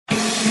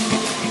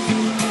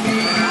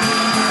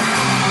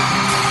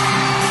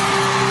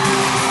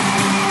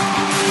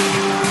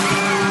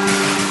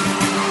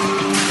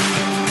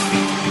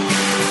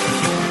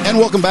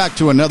welcome back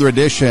to another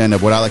edition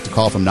of what I like to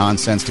call From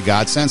Nonsense to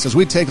God Sense, as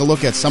we take a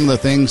look at some of the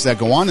things that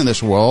go on in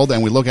this world,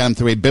 and we look at them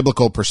through a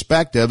biblical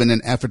perspective in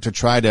an effort to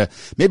try to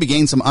maybe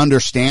gain some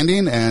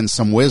understanding and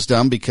some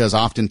wisdom, because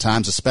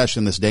oftentimes,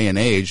 especially in this day and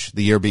age,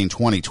 the year being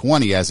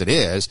 2020 as it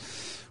is,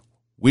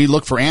 we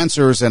look for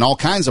answers in all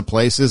kinds of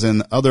places,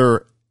 and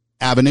other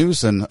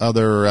avenues and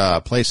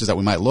other places that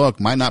we might look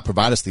might not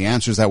provide us the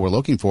answers that we're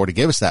looking for to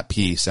give us that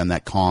peace and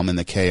that calm in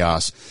the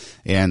chaos.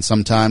 And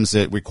sometimes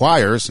it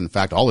requires, in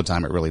fact, all the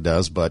time it really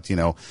does, but, you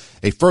know,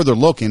 a further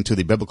look into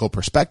the biblical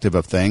perspective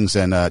of things.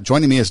 And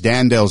joining me is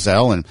Dan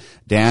Delzell, and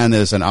Dan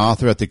is an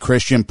author at the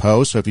Christian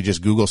Post. So if you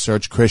just Google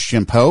search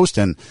Christian Post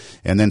and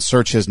then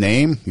search his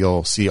name,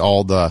 you'll see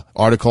all the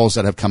articles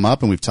that have come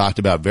up, and we've talked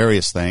about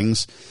various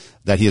things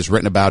that he has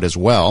written about as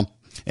well.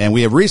 And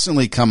we have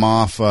recently come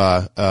off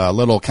a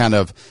little kind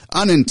of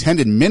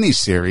unintended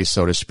mini-series,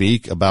 so to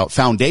speak, about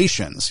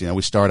foundations. You know,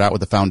 we start out with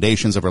the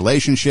foundations of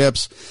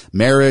relationships,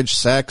 marriage,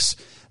 sex,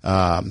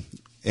 and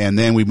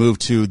then we move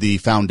to the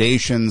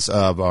foundations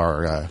of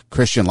our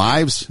Christian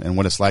lives and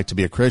what it's like to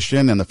be a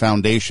Christian, and the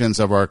foundations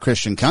of our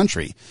Christian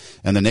country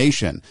and the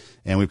nation.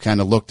 And we've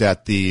kind of looked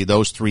at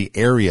those three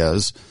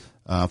areas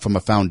from a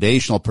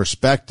foundational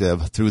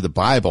perspective through the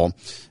Bible.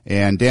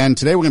 And Dan,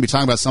 today we're going to be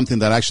talking about something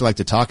that I actually like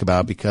to talk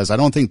about, because I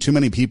don't think too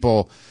many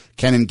people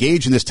can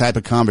engage in this type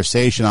of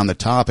conversation on the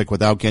topic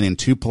without getting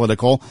too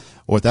political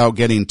or without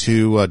getting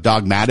too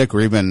dogmatic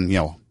or even, you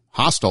know,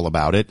 hostile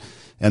about it.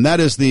 And that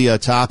is the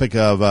topic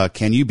of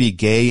can you be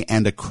gay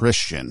and a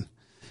Christian?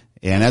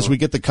 And as we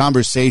get the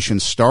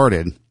conversation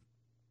started,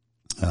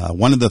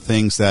 one of the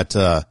things that,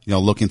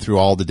 looking through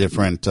all the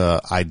different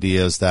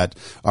ideas that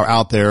are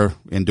out there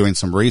and doing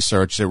some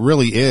research, it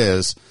really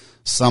is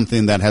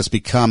something that has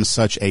become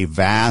such a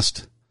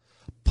vast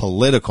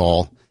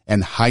political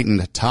and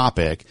heightened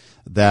topic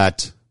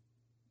that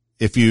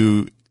if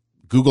you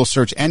Google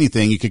search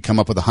anything, you could come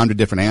up with 100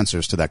 different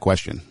answers to that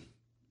question.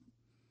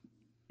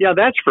 Yeah,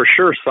 that's for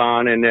sure,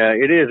 Son. And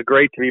it is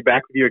great to be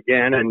back with you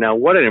again. And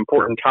what an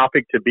important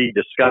topic to be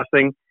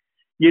discussing.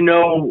 You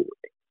know,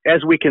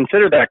 as we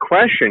consider that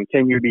question,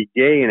 can you be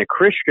gay and a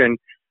Christian?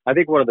 I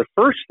think one of the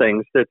first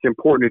things that's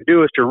important to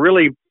do is to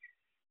really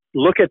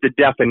look at the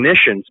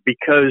definitions,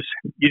 because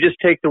you just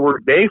take the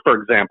word gay,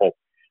 for example.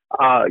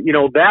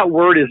 That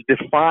word is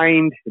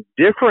defined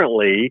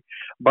differently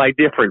by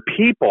different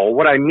people.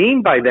 What I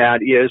mean by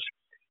that is,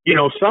 you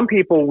know, some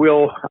people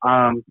will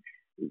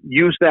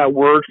use that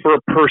word for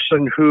a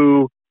person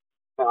who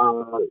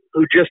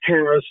just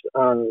has,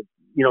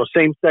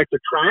 same-sex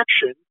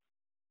attraction,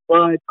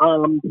 but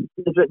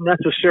isn't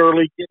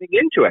necessarily getting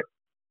into it.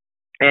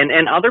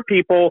 And other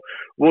people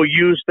will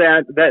use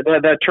that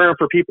term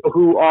for people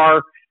who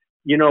are,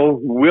 you know,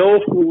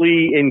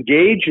 willfully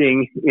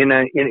engaging in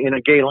a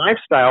gay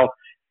lifestyle.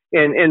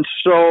 And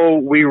so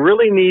we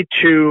really need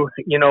to,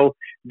 you know,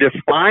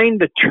 define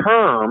the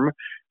term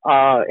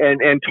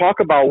and talk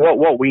about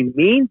what we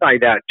mean by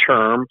that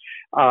term.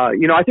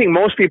 I think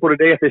most people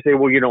today, if they say,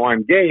 well, you know,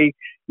 I'm gay,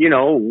 you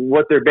know,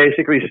 what they're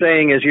basically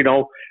saying is, you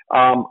know,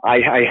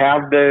 I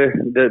have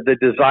the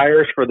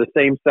desires for the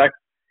same sex,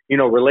 you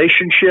know,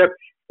 relationship.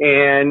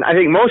 And I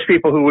think most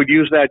people who would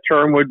use that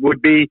term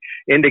would be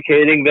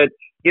indicating that,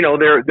 you know,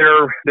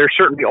 they're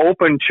certainly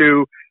open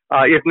to,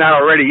 if not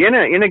already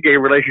in a gay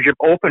relationship,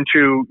 open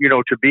to, you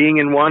know, to being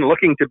in one,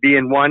 looking to be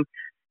in one.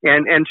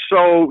 And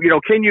so, you know,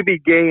 can you be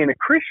gay and a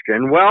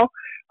Christian? Well,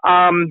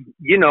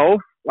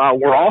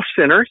 we're all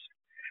sinners.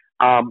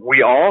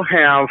 We all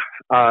have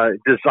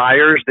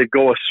desires that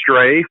go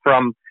astray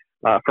from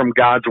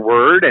God's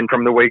word and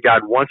from the way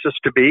God wants us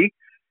to be.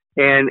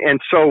 And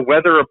so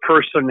whether a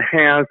person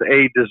has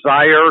a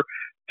desire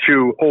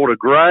to hold a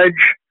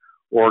grudge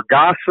or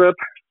gossip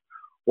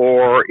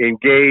or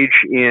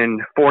engage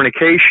in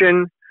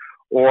fornication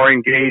or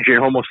engage in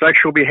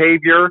homosexual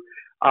behavior,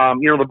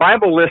 the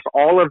Bible lists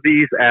all of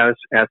these as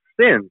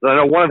sins. I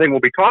know one of the things we'll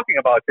be talking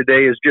about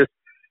today is just,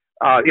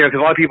 because a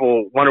lot of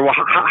people wonder, well,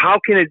 how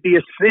can it be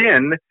a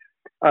sin,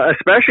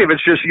 especially if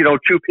it's just, you know,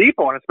 two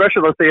people, and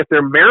especially, let's say, if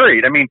they're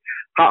married. I mean,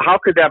 how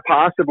could that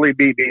possibly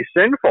be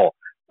sinful?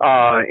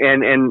 The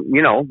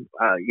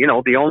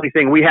only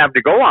thing we have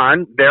to go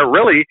on there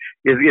really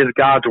is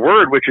God's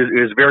word, which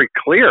is very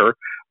clear,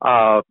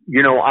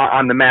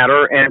 on the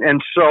matter.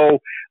 And so,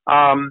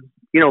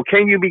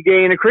 can you be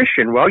gay and a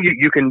Christian? Well,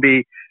 you can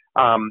be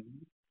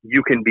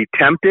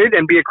tempted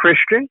and be a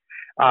Christian.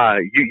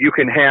 You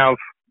can have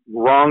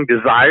wrong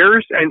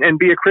desires and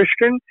be a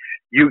Christian.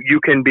 You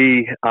can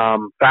be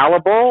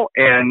fallible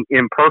and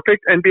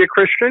imperfect and be a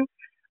Christian.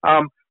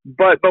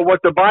 But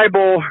what the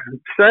Bible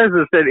says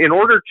is that in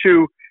order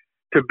to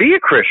be a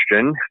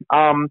Christian,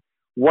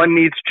 one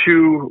needs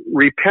to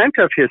repent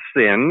of his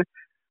sin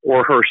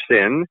or her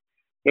sin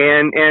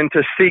and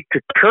to seek to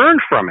turn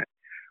from it,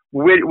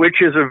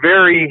 which is a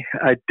very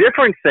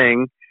different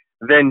thing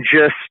than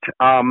just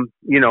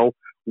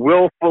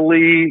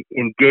willfully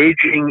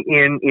engaging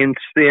in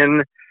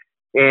sin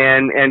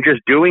and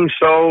just doing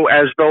so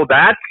as though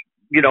that's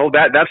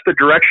that's the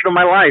direction of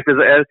my life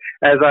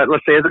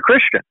let's say as a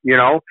Christian,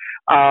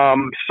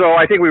 so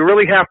I think we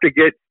really have to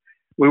get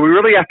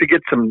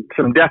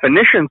some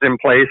definitions in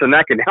place, and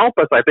that can help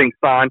us, I think,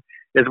 Son,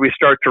 as we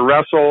start to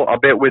wrestle a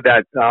bit with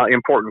that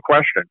important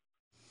question.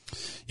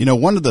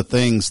 One of the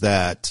things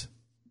that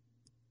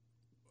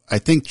I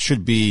think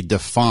should be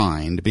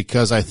defined,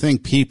 because I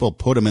think people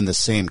put them in the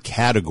same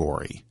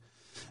category,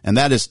 and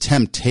that is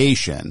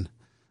temptation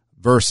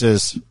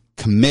versus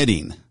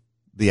committing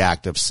the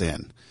act of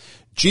sin.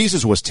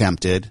 Jesus was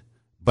tempted,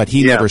 but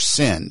he never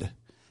sinned.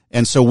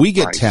 And so we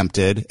get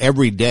tempted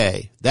every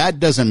day. That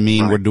doesn't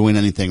mean we're doing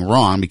anything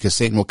wrong, because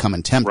Satan will come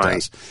and tempt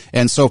us.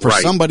 And so for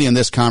somebody in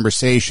this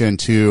conversation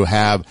to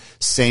have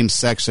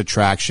same-sex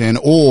attraction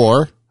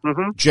or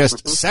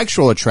just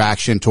sexual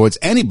attraction towards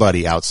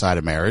anybody outside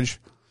of marriage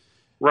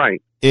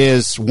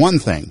is one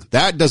thing.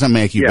 That doesn't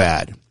make you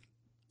bad.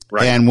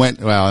 Right. And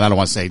I don't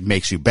want to say it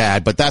makes you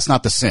bad, but that's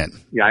not the sin.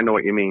 Yeah, I know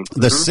what you mean.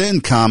 The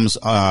sin comes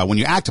when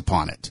you act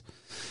upon it.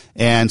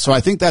 And so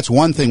I think that's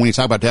one thing when you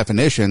talk about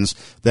definitions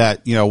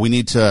that, we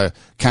need to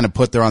kind of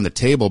put there on the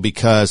table,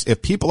 because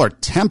if people are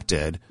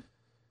tempted,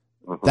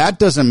 that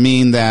doesn't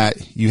mean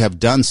that you have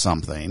done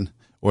something,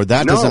 or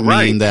that doesn't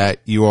mean that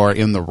you are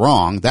in the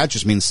wrong. That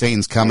just means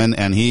Satan's coming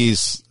and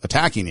he's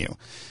attacking you.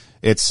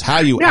 It's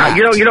how you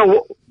act.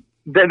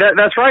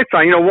 That's right,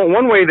 son.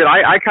 One way that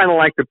I kind of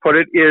like to put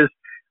it is,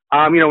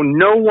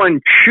 no one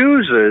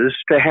chooses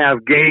to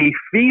have gay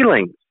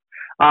feelings.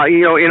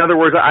 In other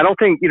words, I don't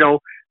think,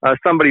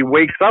 somebody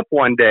wakes up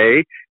one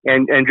day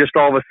and just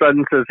all of a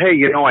sudden says,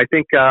 "Hey, I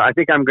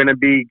think I'm going to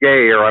be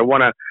gay, or I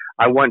want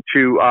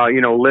to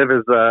live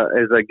as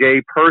a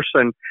gay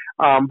person."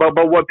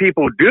 But what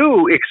people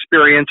do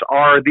experience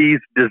are these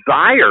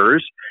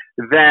desires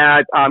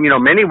that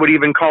many would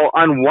even call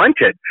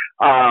unwanted.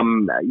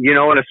 And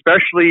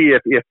especially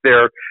if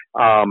they're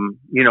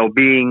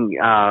being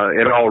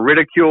at all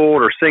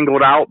ridiculed or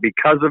singled out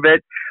because of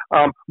it.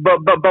 But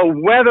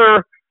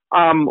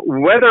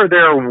whether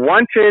they're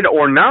wanted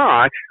or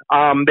not,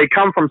 they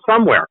come from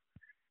somewhere.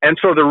 And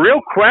so the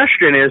real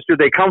question is, do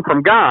they come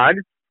from God?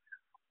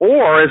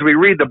 Or as we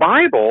read the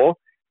Bible,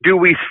 do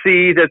we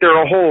see that there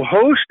are a whole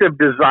host of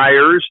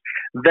desires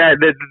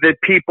that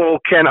people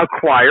can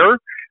acquire,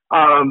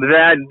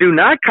 that do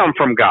not come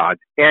from God?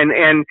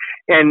 And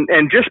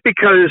just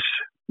because,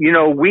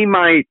 we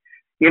might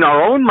in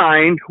our own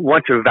mind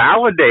want to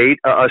validate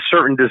a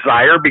certain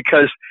desire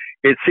because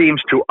it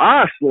seems to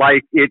us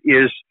like it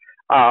is,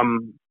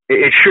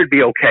 it should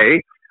be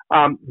okay,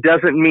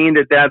 doesn't mean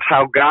that that's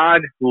how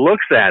God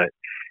looks at it.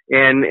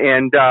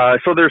 And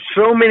so there's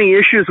so many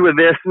issues with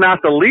this,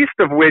 not the least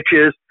of which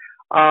is,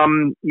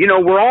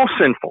 we're all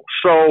sinful.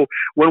 So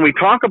when we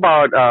talk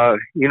about, a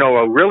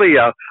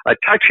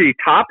touchy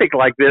topic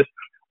like this,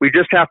 we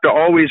just have to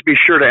always be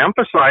sure to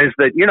emphasize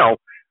that,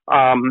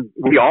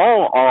 we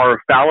all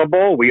are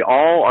fallible. We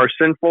all are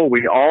sinful.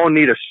 We all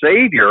need a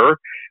savior.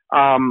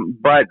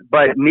 But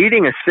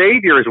needing a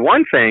savior is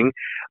one thing.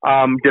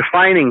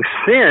 Defining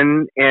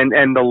sin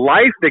and the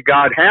life that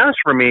God has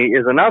for me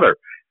is another.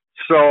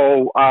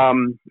 So,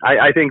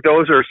 I think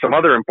those are some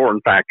other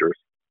important factors.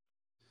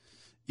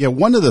 Yeah.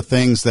 One of the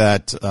things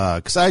that,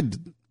 cause I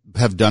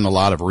have done a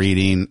lot of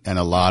reading and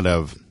a lot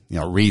of,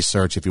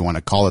 research, if you want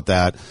to call it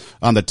that,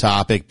 on the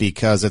topic,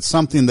 because it's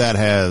something that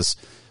has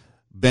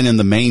been in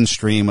the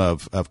mainstream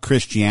of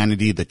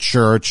Christianity, the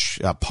church,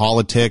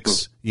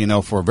 politics,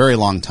 for a very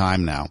long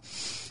time now.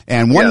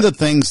 And one of the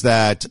things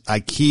that I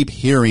keep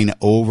hearing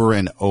over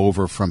and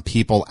over from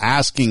people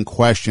asking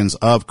questions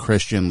of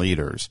Christian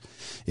leaders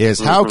is,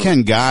 how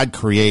can God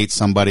create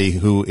somebody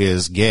who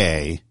is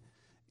gay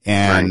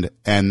and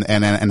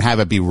have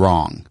it be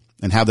wrong,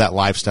 and have that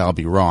lifestyle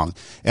be wrong?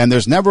 And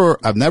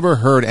I've never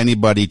heard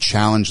anybody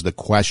challenge the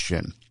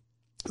question,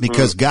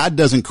 because God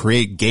doesn't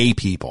create gay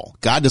people.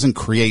 God doesn't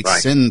create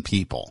sin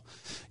people.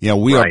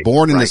 We are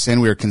born into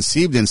sin. We are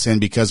conceived in sin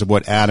because of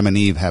what Adam and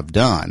Eve have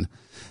done.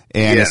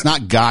 And it's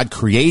not God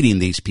creating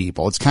these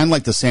people. It's kind of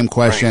like the same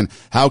question,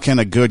 how can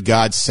a good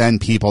God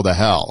send people to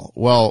hell?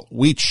 Well,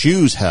 we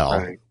choose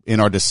hell in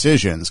our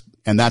decisions,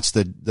 and that's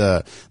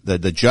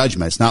the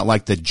judgment. It's not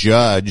like the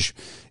judge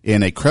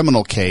in a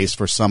criminal case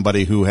for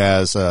somebody who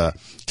has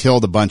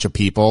killed a bunch of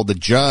people. The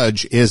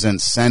judge isn't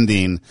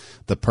sending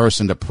the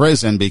person to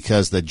prison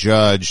because the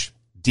judge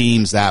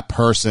deems that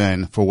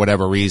person, for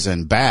whatever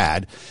reason,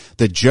 bad.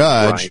 The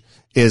judge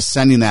is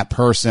sending that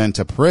person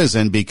to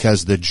prison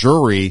because the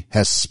jury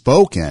has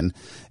spoken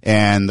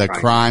and the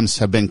crimes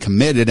have been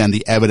committed and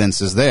the evidence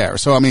is there.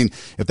 So, I mean,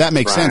 if that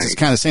makes sense, it's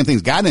kind of the same thing.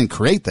 God didn't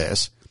create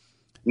this.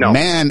 No.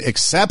 Man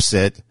accepts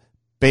it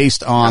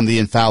based on the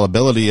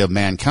infallibility of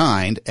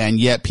mankind, and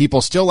yet people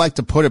still like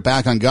to put it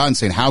back on God and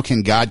saying, how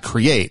can God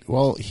create?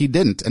 Well, he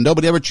didn't, and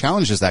nobody ever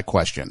challenges that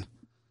question.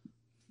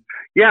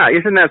 Yeah,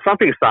 isn't that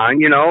something,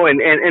 son?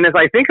 And as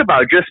I think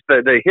about just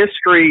the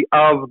history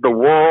of the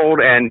world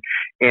and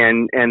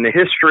the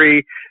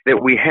history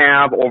that we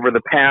have over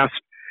the past,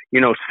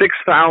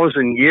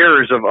 6,000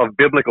 years of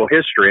biblical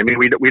history. I mean,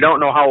 we don't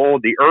know how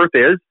old the earth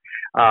is.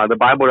 The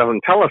Bible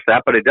doesn't tell us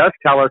that, but it does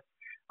tell us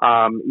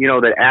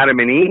that Adam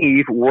and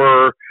Eve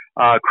were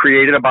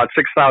created about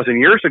 6,000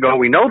 years ago.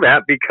 We know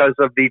that because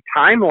of the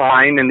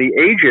timeline and the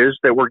ages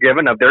that were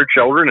given of their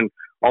children and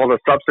all the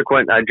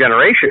subsequent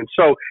generations.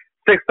 So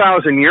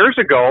 6,000 years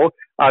ago,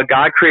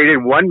 God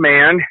created one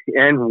man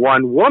and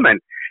one woman.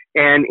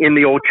 And in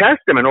the Old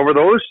Testament, over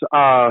those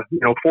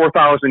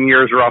 4,000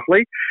 years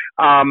roughly,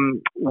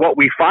 what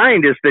we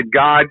find is that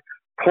God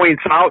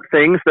points out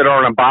things that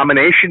are an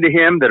abomination to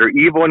him, that are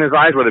evil in his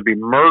eyes, whether it be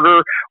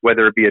murder,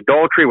 whether it be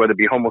adultery, whether it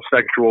be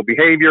homosexual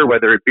behavior,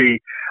 whether it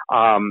be,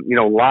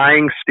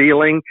 lying,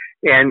 stealing.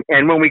 And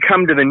when we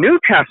come to the New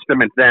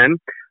Testament, then,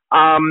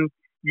 some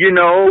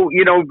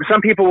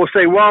people will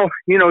say, well,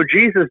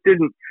 Jesus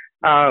didn't,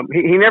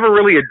 he never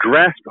really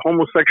addressed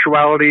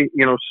homosexuality,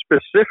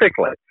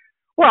 specifically.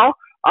 Well,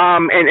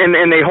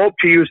 and they hope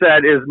to use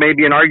that as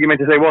maybe an argument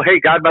to say, well, hey,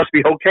 God must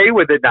be okay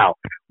with it now.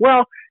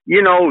 Well,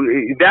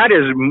 that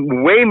is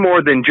way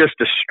more than just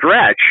a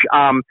stretch.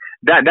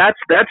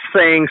 That's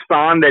saying,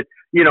 Son, that,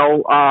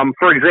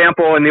 for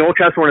example, in the Old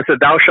Testament, it said,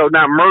 thou shalt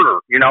not murder,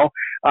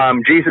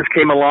 Jesus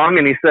came along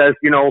and he says,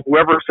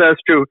 whoever says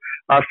to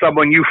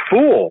someone, you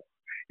fool,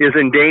 is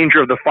in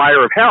danger of the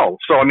fire of hell.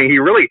 So, I mean, he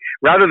really,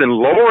 rather than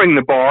lowering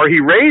the bar, he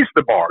raised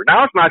the bar.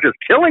 Now it's not just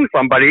killing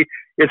somebody,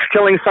 it's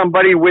killing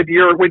somebody with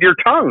your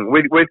tongue,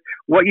 with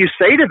what you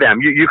say to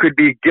them. You could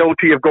be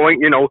guilty of going,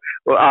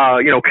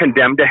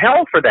 condemned to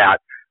hell for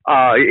that,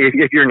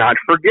 if you're not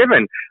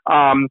forgiven.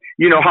 How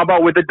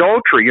about with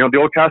adultery? The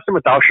Old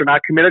Testament, thou shalt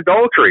not commit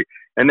adultery.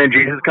 And then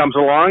Jesus comes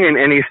along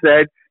and he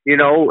said,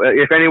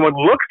 if anyone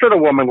looks at a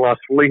woman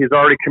lustfully, he's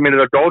already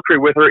committed adultery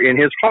with her in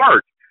his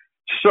heart.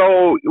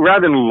 So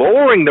rather than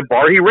lowering the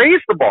bar, he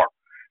raised the bar,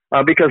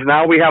 because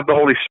now we have the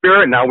Holy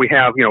Spirit. Now we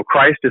have,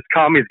 Christ has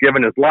come. He's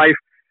given his life.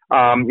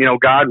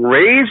 God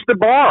raised the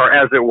bar,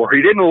 as it were.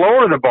 He didn't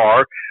lower the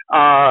bar.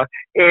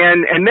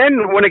 And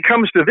then when it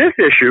comes to this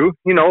issue,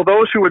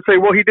 those who would say,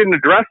 well, he didn't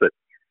address it.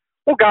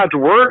 Well, God's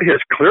word has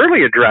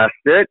clearly addressed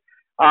it.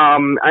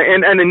 And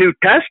the New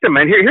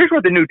Testament, here's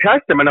what the New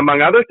Testament,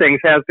 among other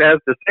things, has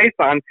to say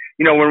on,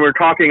 when we're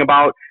talking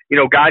about,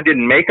 God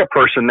didn't make a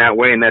person that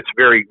way, and that's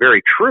very,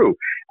 very true.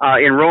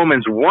 In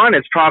Romans 1,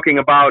 it's talking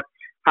about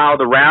how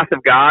the wrath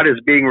of God is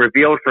being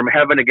revealed from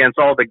heaven against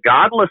all the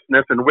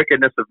godlessness and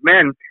wickedness of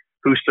men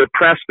who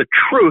suppress the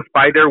truth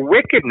by their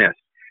wickedness,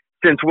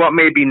 since what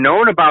may be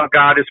known about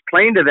God is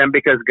plain to them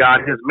because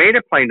God has made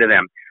it plain to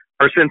them.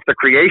 For since the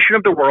creation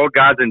of the world,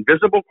 God's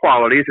invisible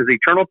qualities, his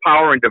eternal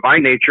power and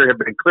divine nature have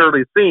been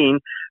clearly seen,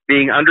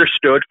 being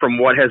understood from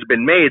what has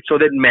been made, so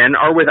that men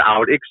are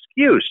without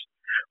excuse.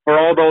 For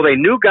although they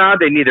knew God,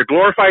 they neither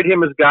glorified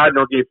him as God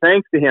nor gave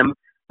thanks to him,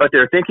 but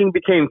their thinking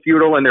became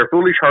futile and their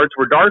foolish hearts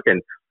were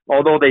darkened.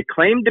 Although they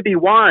claimed to be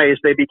wise,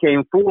 they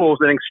became fools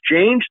and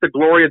exchanged the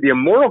glory of the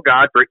immortal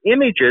God for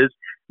images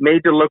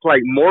made to look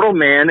like mortal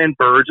man and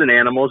birds and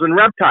animals and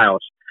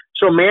reptiles.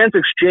 So man's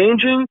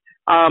exchanging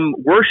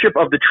worship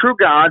of the true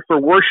God for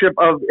worship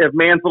of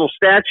man's little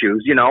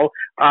statues,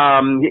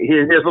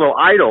 his little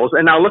idols.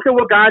 And now look at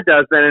what God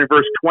does then in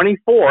verse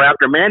 24,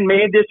 after man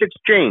made this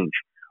exchange,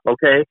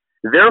 okay?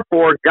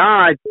 Therefore,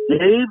 God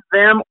gave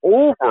them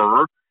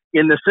over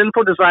in the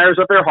sinful desires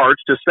of their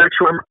hearts to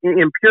sexual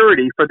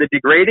impurity for the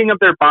degrading of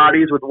their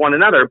bodies with one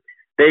another.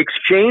 They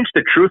exchanged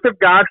the truth of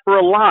God for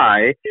a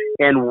lie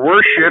and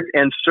worshiped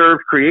and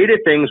served created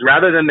things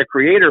rather than the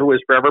Creator who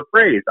is forever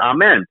praised.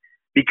 Amen.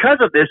 Because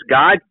of this,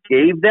 God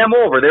gave them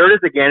over. There it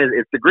is again.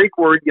 It's the Greek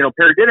word,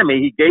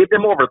 paradidomi. He gave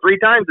them over. 3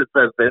 times it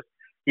says this.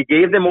 He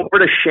gave them over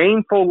to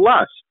shameful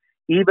lust.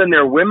 Even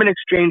their women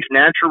exchanged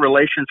natural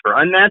relations for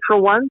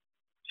unnatural ones.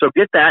 So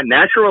get that.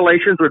 Natural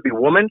relations would be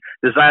woman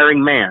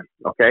desiring man,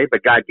 okay?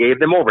 But God gave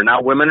them over.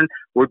 Now women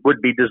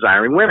would be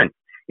desiring women.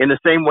 In the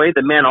same way,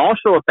 the men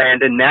also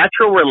abandoned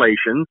natural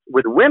relations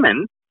with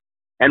women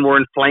and were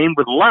inflamed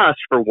with lust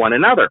for one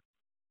another.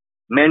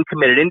 Men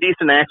committed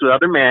indecent acts with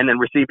other men and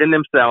received in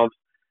themselves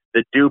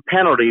the due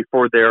penalty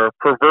for their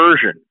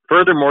perversion.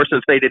 Furthermore,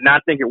 since they did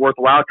not think it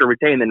worthwhile to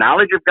retain the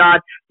knowledge of God,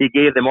 he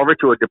gave them over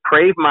to a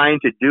depraved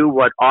mind to do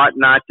what ought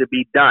not to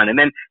be done. And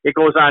then it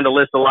goes on to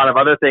list a lot of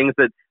other things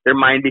that their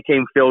mind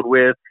became filled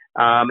with,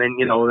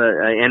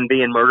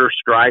 envy and murder,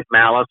 strife,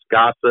 malice,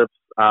 gossips,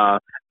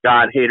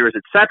 God haters,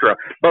 etc.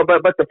 But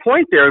the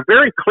point there,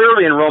 very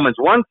clearly in Romans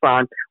 1,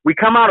 son, we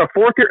come out of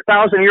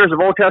 4,000 years of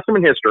Old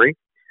Testament history.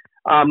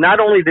 Not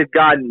only did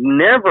God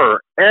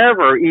never,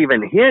 ever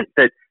even hint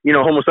that,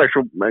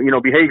 homosexual,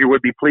 behavior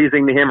would be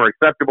pleasing to him or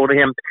acceptable to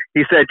him,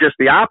 he said just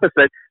the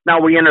opposite.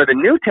 Now we enter the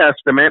New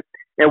Testament,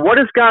 and what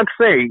does God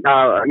say?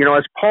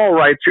 As Paul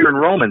writes here in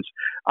Romans,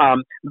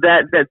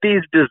 that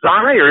these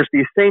desires,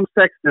 these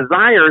same-sex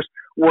desires,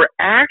 were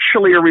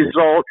actually a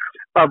result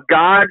of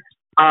God,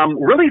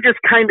 really just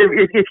kind of,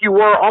 if you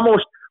were,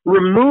 almost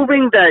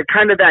removing that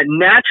kind of that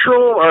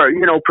natural or,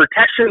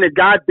 protection that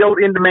God built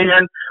into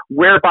man,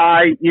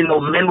 whereby,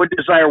 men would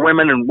desire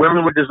women and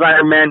women would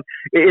desire men.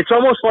 It's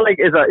almost like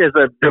as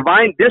a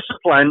divine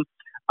discipline.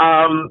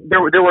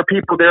 There were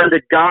people there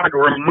that God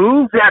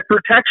removed that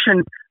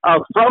protection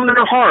from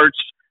their hearts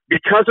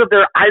because of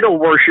their idol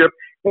worship.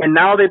 and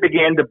now they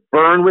began to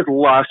burn with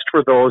lust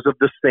for those of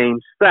the same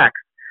sex.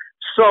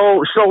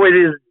 So it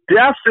is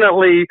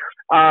definitely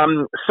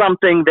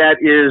something that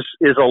is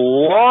a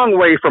long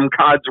way from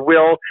God's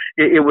will.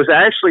 It was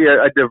actually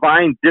a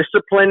divine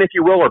discipline, if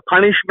you will, or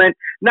punishment.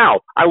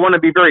 Now, I want to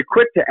be very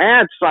quick to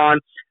add, Son,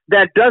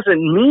 that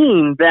doesn't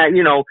mean that,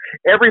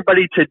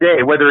 everybody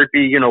today, whether it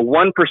be, 1%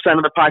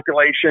 of the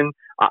population,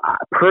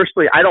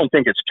 personally, I don't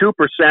think it's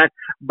 2%,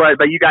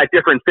 but you got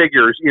different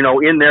figures,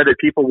 in there that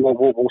people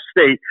will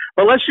state.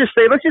 But let's just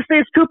say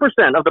it's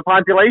 2% of the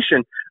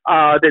population,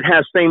 that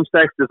has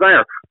same-sex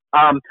desire.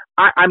 I'm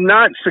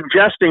not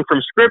suggesting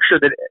from Scripture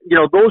that,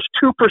 those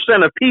 2%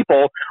 of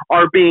people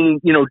are being,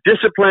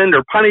 disciplined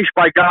or punished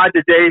by God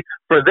today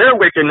for their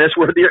wickedness,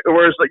 whereas, the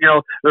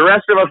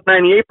rest of us,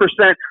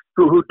 98%,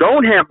 who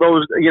don't have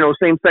those,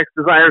 same-sex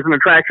desires and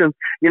attractions,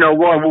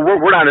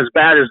 we're not as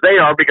bad as they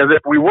are, because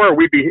if we were,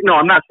 we'd be, no,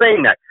 I'm not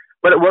saying that.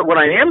 But what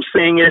I am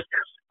saying is,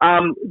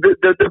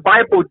 the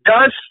Bible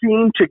does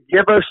seem to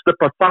give us the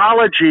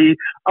pathology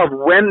of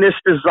when this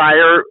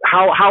desire,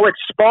 how it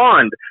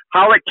spawned,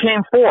 how it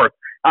came forth.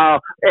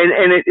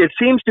 And it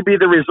seems to be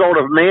the result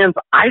of man's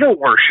idol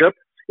worship.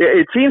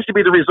 It seems to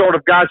be the result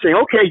of God saying,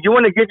 okay, you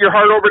want to give your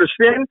heart over to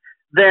sin?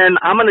 Then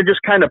I'm going to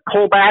just kind of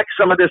pull back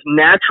some of this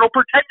natural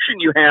protection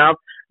you have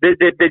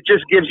that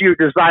just gives you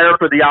desire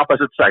for the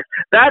opposite sex.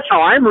 That's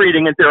how I'm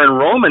reading it there in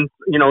Romans,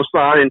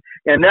 Son,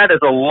 and that is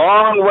a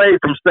long way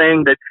from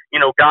saying that,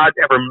 God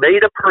ever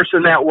made a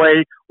person that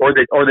way, or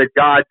that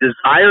God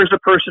desires a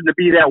person to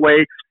be that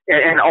way.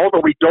 And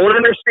although we don't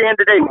understand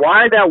today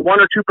why that 1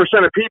 or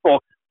 2% of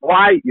people,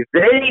 why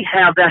they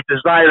have that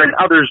desire and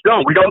others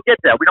don't, we don't get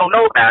that. We don't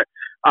know that.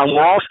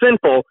 We're all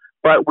sinful,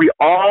 but we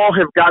all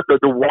have got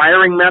the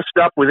wiring messed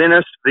up within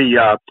us. We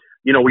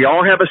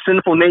all have a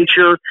sinful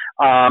nature,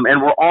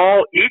 and we're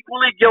all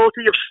equally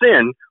guilty of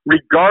sin,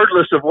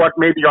 regardless of what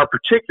maybe our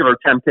particular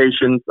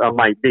temptations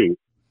might be.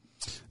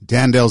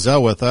 Dan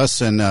Delzell with us,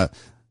 and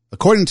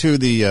according to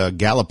the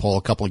Gallup poll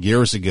a couple of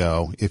years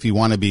ago, if you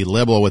want to be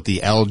liberal with the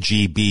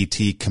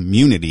LGBT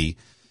community,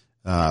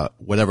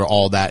 whatever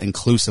all that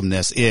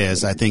inclusiveness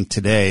is, I think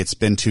today, it's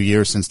been 2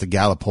 years since the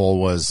Gallup poll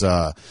was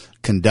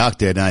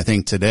conducted, and I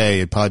think today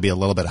it'd probably be a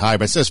little bit higher,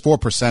 but it says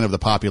 4% of the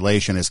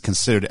population is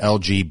considered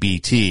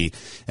LGBT.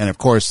 And of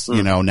course,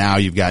 now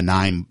you've got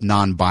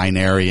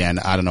non-binary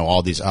and I don't know,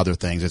 all these other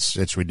things.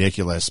 It's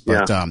ridiculous.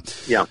 But, I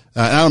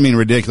don't mean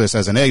ridiculous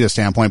as a negative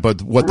standpoint,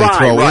 but what they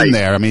throw in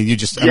there. I mean, you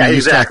just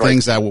got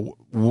things that,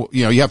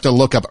 you have to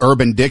look up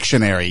Urban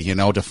Dictionary,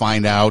 to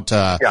find out,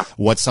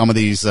 what some of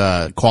these,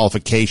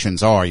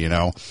 qualifications are,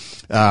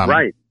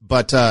 Right.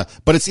 But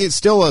it's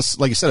still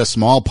like you said, a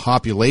small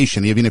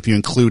population, even if you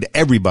include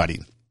everybody,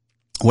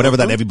 whatever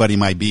that everybody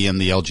might be in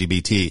the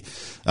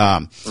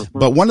LGBT.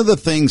 But one of the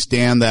things,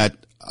 Dan, that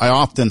I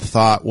often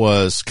thought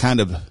was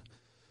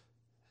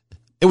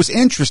it was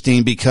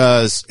interesting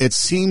because it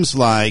seems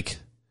like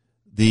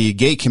the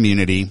gay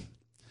community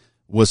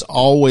was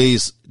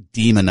always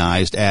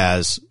demonized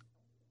as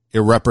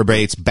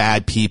irreprobates,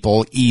 bad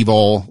people,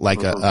 evil,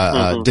 like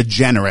a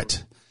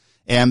degenerate.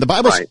 And the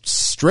Bible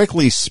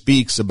strictly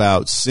speaks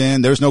about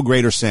sin. There's no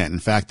greater sin. In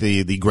fact,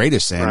 the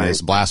greatest sin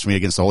is blasphemy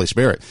against the Holy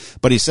Spirit.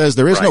 But he says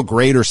there is no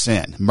greater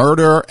sin.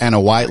 Murder and a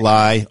white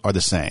lie are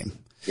the same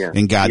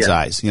in God's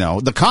eyes.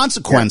 The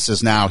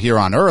consequences now here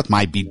on earth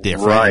might be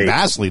different,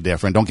 vastly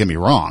different, don't get me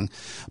wrong.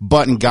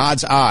 But in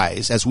God's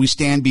eyes, as we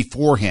stand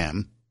before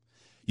him,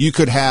 you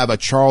could have a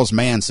Charles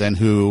Manson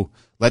who,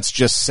 let's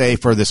just say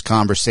for this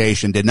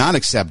conversation, did not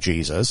accept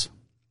Jesus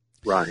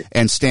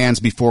and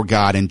stands before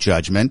God in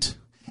judgment.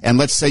 And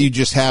let's say you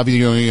just have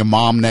your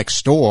mom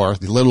next door,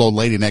 the little old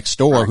lady next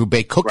door who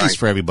baked cookies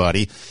for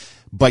everybody,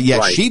 but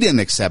yet she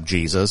didn't accept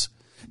Jesus.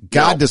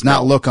 God does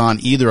not look on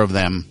either of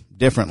them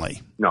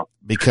differently. No.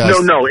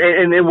 Because No.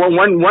 And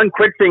one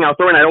quick thing I'll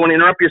throw in, I don't want to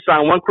interrupt you,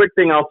 Son. One quick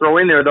thing I'll throw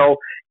in there, though,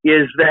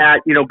 is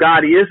that,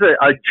 God is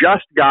a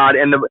just God,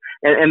 and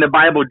the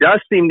Bible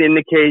does seem to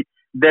indicate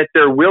that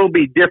there will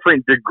be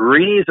different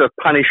degrees of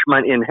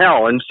punishment in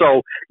hell. And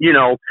so,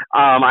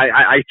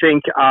 I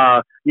think,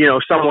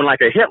 someone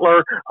like a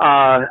Hitler,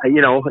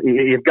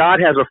 if God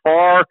has a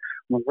far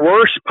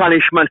worse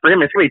punishment for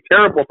him, it's really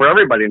terrible for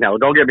everybody in hell.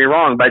 Don't get me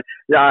wrong. But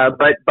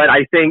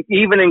I think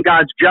even in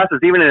God's justice,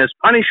 even in his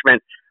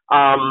punishment,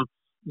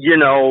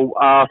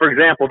 for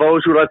example,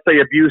 those who, let's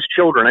say, abuse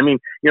children. I mean,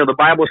 the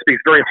Bible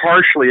speaks very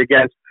harshly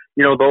against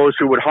those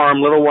who would harm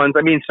little ones.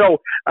 I mean,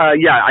 so,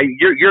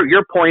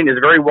 your point is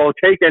very well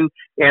taken.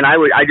 And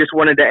I just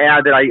wanted to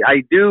add that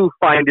I do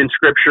find in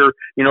Scripture,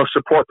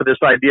 support for this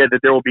idea that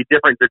there will be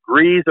different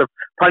degrees of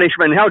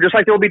punishment in hell, just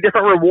like there will be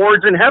different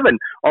rewards in heaven,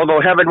 although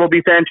heaven will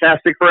be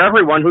fantastic for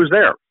everyone who's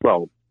there.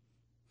 Well,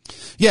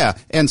 yeah,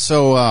 and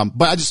so,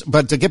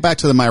 but to get back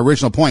to my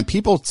original point,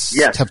 people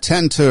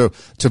tend to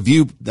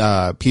view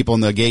people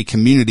in the gay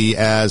community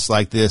as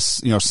like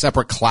this,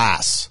 separate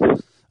class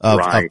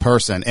of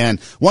person. And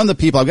one of the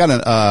people, I've got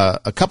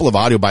a couple of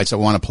audio bites I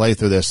want to play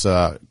through this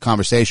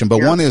conversation,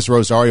 but one is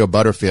Rosario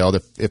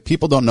Butterfield. If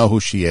people don't know who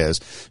she is,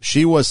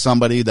 she was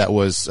somebody that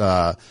was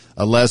a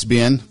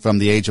lesbian from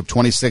the age of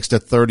 26 to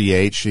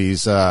 38.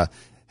 She's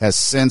has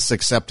since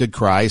accepted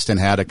Christ and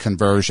had a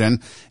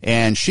conversion,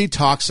 and she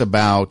talks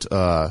about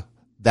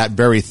that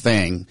very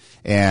thing,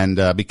 and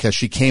because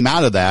she came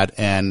out of that,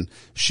 and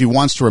she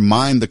wants to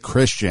remind the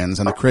Christians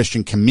and the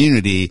Christian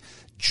community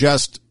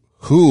just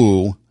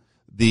who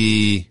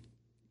the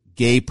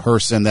gay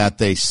person that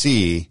they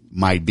see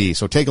might be.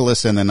 So take a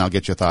listen, and I'll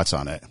get your thoughts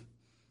on it.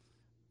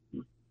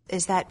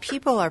 Is that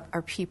people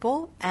are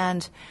people,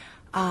 and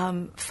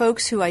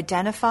folks who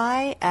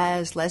identify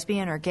as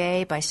lesbian or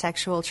gay,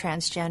 bisexual,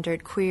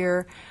 transgendered,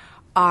 queer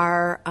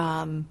are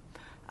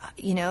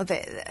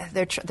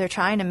they're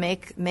trying to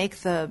make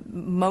the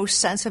most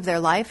sense of their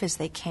life as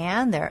they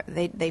can.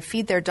 They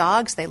feed their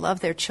dogs. They love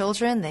their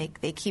children.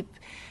 They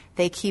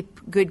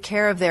keep good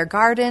care of their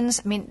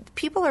gardens. I mean,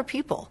 people are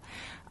people,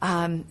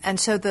 and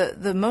so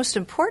the most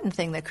important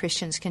thing that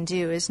Christians can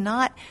do is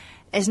not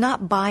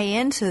buy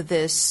into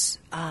this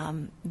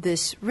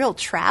real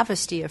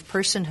travesty of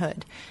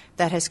personhood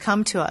that has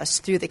come to us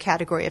through the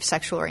category of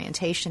sexual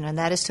orientation, and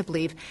that is to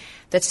believe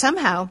that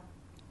somehow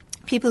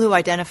people who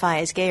identify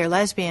as gay or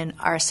lesbian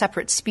are a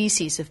separate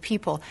species of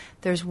people.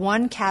 There's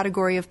one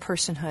category of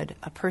personhood.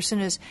 A person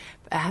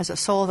has a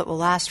soul that will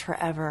last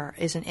forever,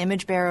 is an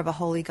image bearer of a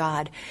holy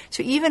God.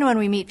 So even when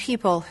we meet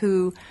people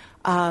who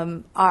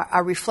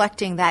are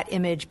reflecting that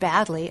image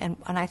badly, and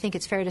I think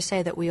it's fair to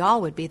say that we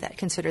all would be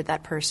considered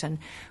that person,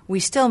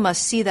 we still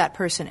must see that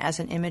person as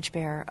an image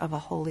bearer of a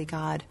holy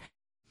God.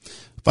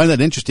 I find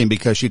that interesting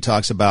because she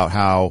talks about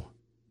how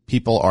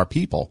people are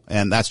people,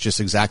 and that's just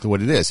exactly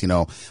what it is.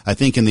 I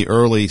think in the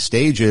early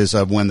stages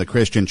of when the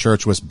Christian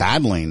church was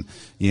battling,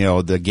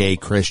 the gay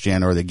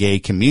Christian or the gay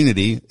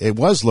community, it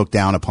was looked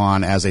down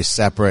upon as a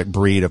separate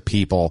breed of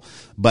people.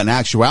 But in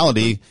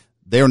actuality,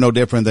 they're no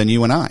different than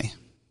you and I.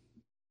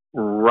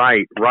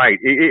 Right.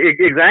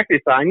 Exactly,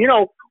 Son.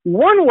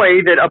 One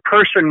way that a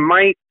person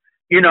might,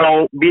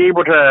 be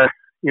able to,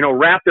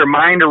 wrap their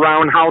mind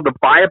around how the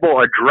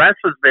Bible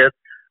addresses this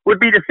would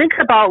be to think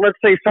about, let's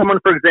say, someone,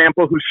 for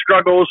example, who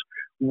struggles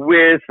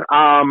with,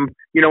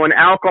 an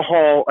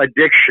alcohol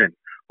addiction.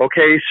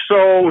 Okay,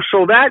 so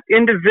that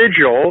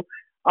individual,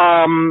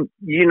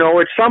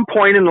 at some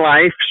point in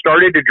life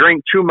started to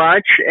drink too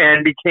much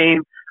and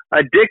became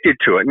addicted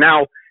to it.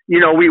 Now,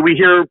 we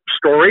hear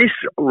stories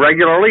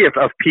regularly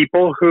of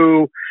people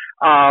who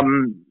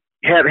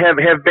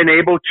have been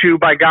able to,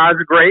 by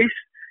God's grace,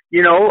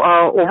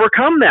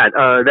 overcome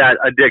that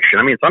addiction.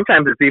 I mean,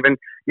 sometimes it's even,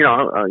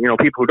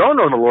 people who don't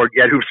know the Lord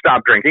yet who've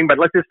stopped drinking, but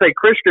let's just say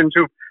Christians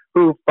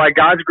who by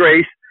God's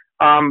grace,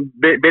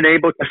 been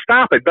able to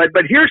stop it.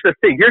 But here's the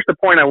thing, here's the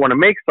point I want to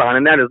make, Son,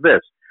 and that is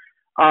this.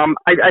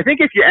 I think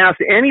if you ask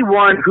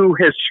anyone who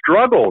has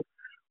struggled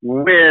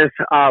with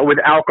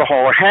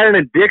alcohol or had an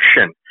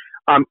addiction,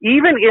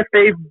 even if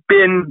they've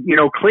been,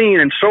 clean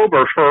and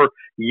sober for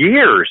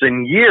years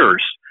and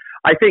years,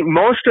 I think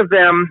most of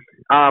them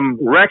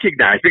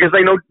recognize, because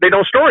they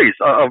know stories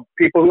of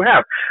people who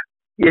have.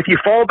 If you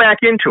fall back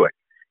into it,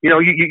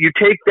 you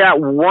take that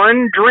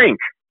one drink,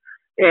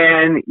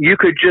 and you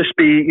could just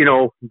be,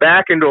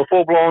 back into a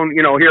full blown,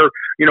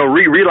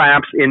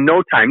 relapse in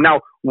no time.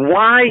 Now,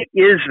 why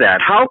is that?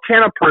 How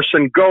can a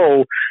person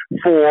go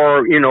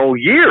for,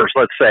 years,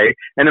 let's say,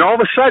 and then all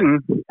of a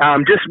sudden,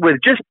 just with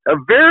just a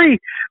very,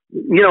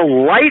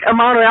 light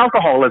amount of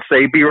alcohol, let's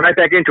say, be right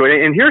back into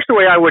it? And here's the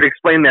way I would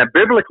explain that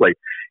biblically.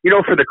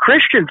 For the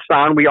Christian,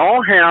 Son, we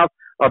all have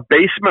a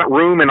basement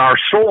room in our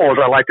soul, as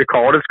I like to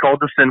call it. It's called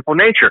the sinful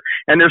nature.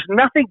 And there's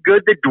nothing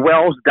good that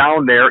dwells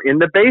down there in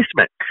the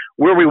basement.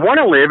 Where we want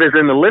to live is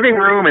in the living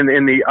room and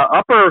in the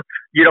upper,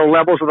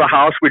 levels of the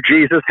house with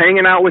Jesus,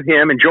 hanging out with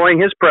Him, enjoying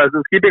His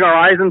presence, keeping our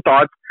eyes and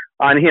thoughts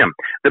on Him.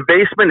 The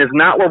basement is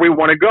not where we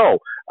want to go.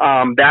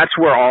 That's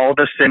where all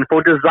the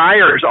sinful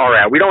desires are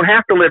at. We don't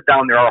have to live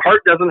down there. Our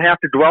heart doesn't have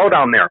to dwell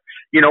down there.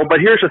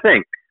 But here's the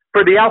thing.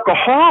 For the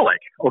alcoholic,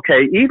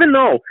 okay, even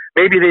though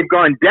maybe they've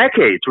gone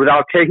decades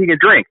without taking a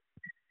drink,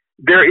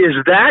 there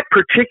is that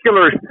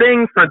particular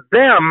thing for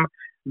them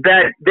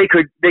that they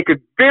could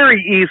very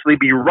easily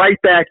be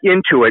right back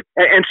into it.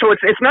 And so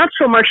it's not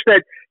so much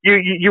that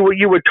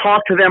you would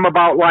talk to them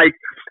about like,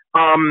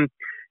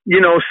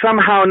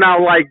 somehow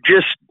now like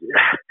just,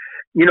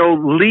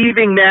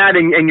 leaving that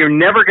and you're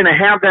never going to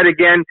have that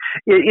again.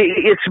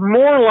 It's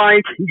more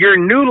like your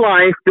new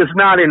life does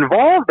not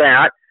involve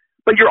that,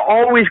 but you're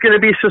always going to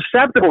be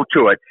susceptible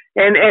to it.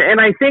 And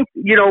I think,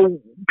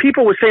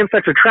 people with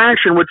same-sex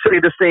attraction would say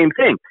the same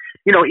thing.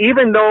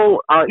 Even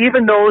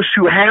those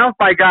who have,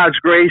 by God's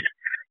grace,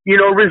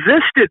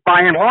 resisted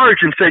by and large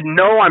and said,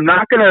 no, I'm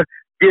not going to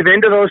give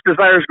in to those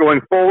desires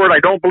going forward. I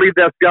don't believe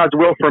that's God's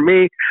will for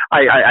me.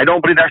 I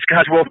don't believe that's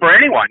God's will for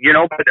anyone,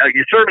 but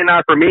certainly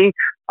not for me,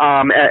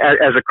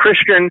 as a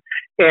Christian.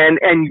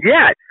 And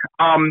yet,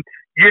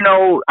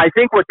 I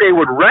think what they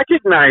would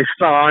recognize,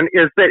 Son,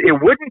 is that it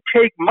wouldn't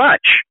take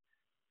much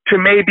to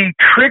maybe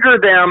trigger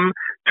them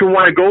to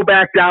want to go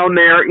back down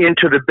there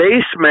into the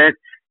basement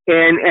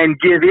and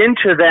give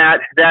into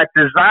that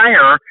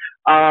desire.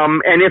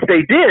 And if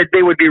they did,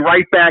 they would be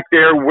right back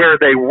there where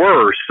they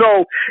were.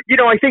 So,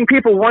 I think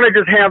people want to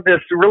just have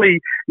this really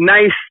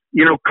nice,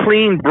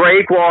 clean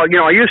break. Well,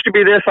 I used to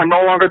be this, I'm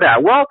no longer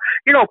that. Well,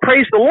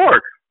 praise the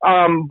Lord.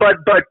 But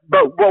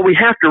what we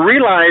have to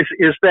realize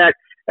is that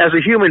as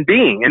a human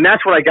being, and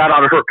that's what I got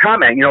out of her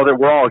comment, that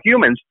we're all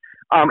humans.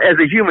 As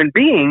a human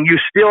being, you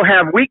still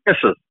have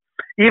weaknesses.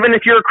 Even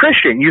if you're a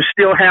Christian, you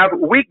still have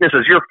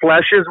weaknesses. Your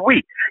flesh is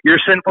weak. Your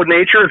sinful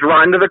nature is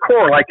rotten to the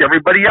core like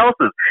everybody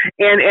else's.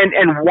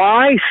 And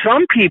why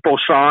some people,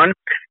 son,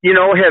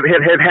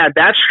 have had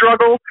that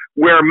struggle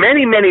where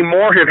many, many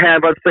more have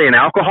had, let's say, an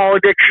alcohol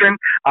addiction.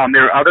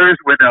 There are others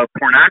with a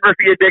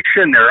pornography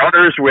addiction. There are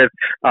others with,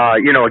 a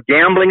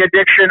gambling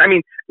addiction. I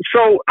mean,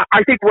 so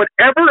I think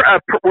wherever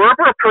a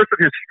person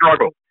has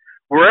struggled,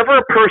 wherever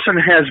a person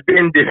has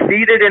been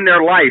defeated in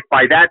their life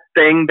by that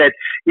thing that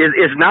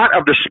is not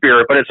of the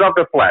Spirit, but it's of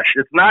the flesh.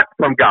 It's not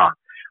from God.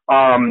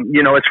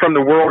 It's from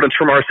the world. It's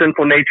from our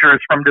sinful nature.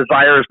 It's from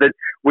desires that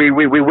we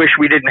wish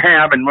we didn't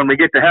have. And when we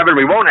get to heaven,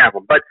 we won't have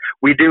them, but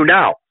we do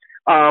now.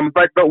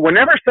 But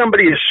whenever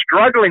somebody is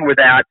struggling with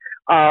that,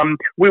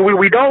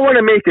 we don't want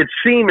to make it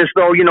seem as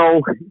though,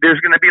 there's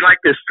going to be like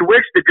this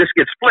switch that just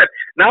gets flipped.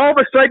 Now all of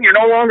a sudden you're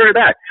no longer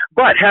that.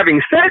 But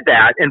having said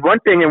that, and one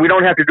thing, and we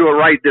don't have to do it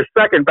right this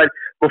second, but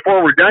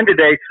before we're done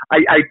today,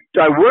 I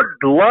would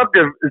love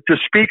to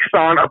speak,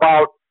 son,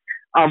 about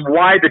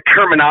why the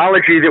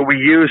terminology that we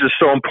use is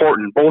so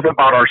important, both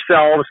about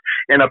ourselves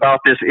and about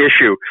this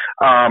issue.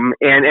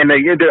 And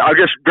I'll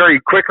just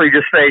very quickly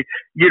just say,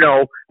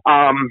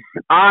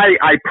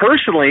 I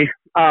personally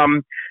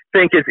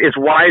think it's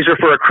wiser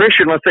for a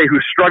Christian, let's say, who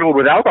struggled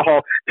with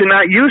alcohol, to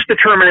not use the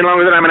term any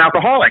longer that I'm an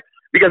alcoholic,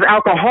 because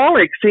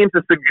alcoholic seems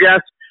to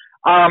suggest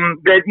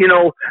that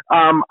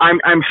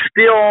I'm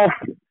still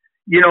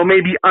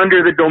maybe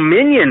under the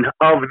dominion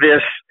of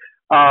this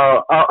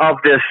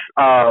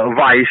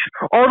vice.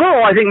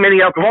 Although I think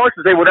many alcoholics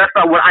would say, well, that's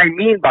not what I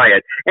mean by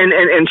it.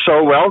 And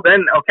so, well,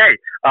 then, okay.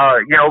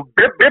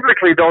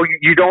 Biblically though,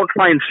 you don't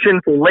find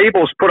sinful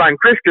labels put on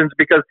Christians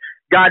because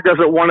God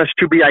doesn't want us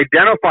to be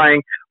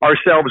identifying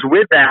ourselves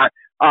with that.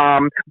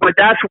 But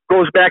that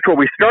goes back to what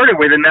we started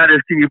with, and that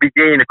is, can you be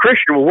gay and a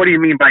Christian? Well, what do you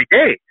mean by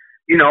gay?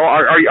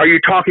 Are you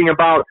talking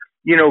about,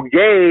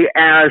 gay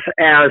as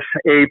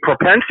a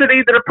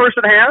propensity that a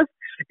person has?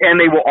 And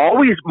they will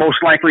always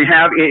most likely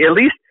have, at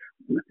least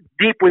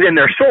deep within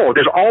their soul,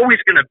 there's always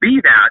going to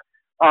be that.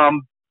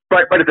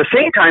 But at the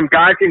same time,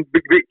 God can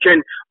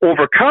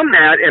overcome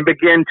that and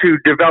begin to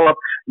develop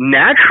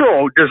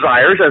natural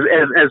desires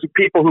as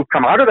people who've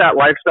come out of that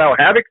lifestyle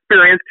have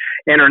experienced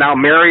and are now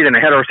married in a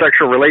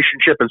heterosexual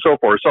relationship and so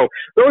forth. So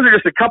those are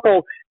just a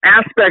couple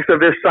aspects of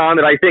this song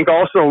that I think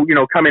also,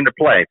 come into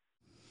play.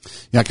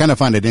 Yeah, I kind of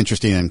find it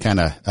interesting and kind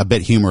of a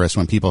bit humorous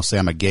when people say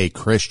I'm a gay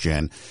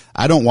Christian.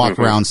 I don't walk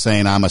around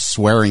saying I'm a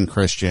swearing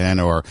Christian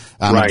or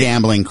I'm a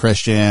gambling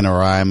Christian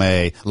or I'm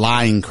a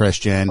lying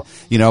Christian,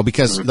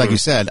 because like you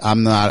said,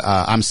 I'm not,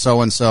 I'm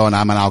so-and-so and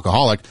I'm an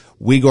alcoholic.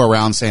 We go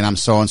around saying I'm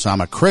so-and-so,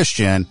 I'm a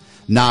Christian,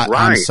 not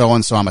I'm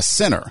so-and-so, I'm a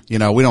sinner. We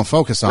don't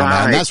focus on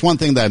that. And that's one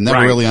thing that I've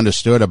never really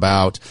understood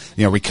about,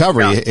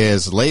 recovery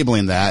is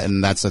labeling that.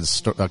 And that's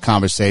a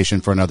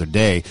conversation for another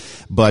day.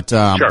 But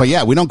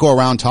yeah, we don't go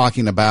around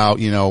talking about,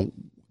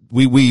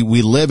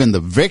 we live in the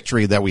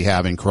victory that we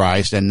have in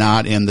Christ and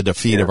not in the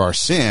defeat of our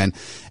sin.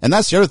 And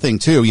that's the other thing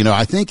too.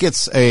 I think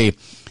it's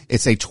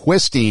a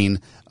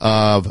twisting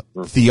of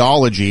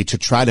theology to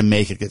try to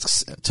make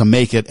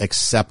it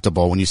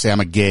acceptable when you say I'm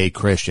a gay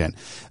Christian.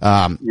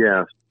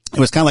 It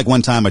was kind of like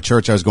one time a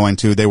church I was going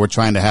to, they were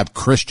trying to have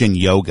Christian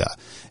yoga.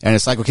 And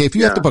it's like, okay, if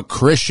you have to put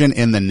Christian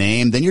in the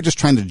name, then you're just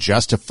trying to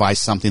justify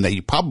something that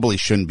you probably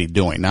shouldn't be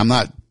doing. Now, I'm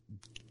not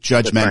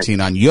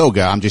judgmenting on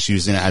yoga. I'm just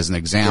using it as an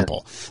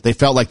example. They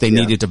felt like they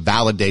needed to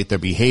validate their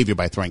behavior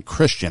by throwing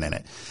Christian in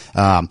it.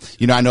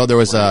 I know there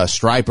was a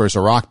Stripers,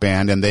 a rock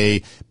band, and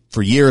they,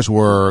 for years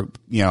were,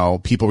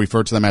 people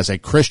referred to them as a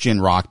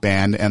Christian rock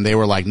band, and they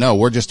were like, no,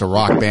 we're just a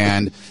rock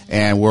band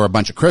and we're a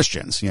bunch of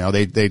Christians.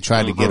 They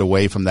tried to get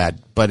away from that.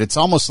 But it's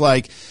almost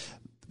like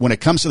when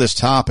it comes to this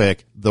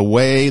topic, the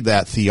way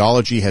that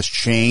theology has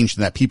changed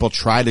and that people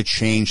try to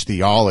change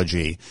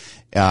theology,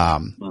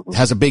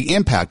 has a big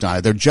impact on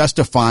it. They're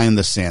justifying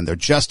the sin. They're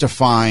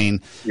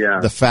justifying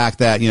the fact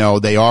that,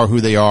 they are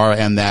who they are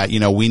and that,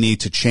 we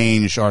need to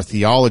change our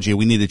theology.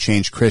 We need to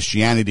change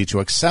Christianity to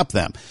accept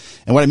them.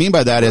 And what I mean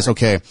by that is,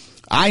 okay,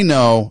 I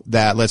know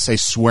that, let's say,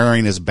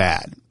 swearing is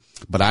bad,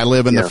 but I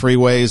live in the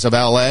freeways of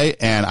LA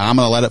and I'm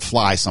going to let it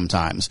fly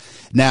sometimes.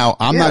 Now,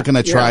 I'm not going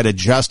to try to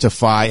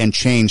justify and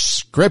change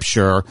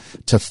scripture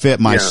to fit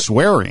my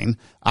swearing.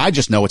 I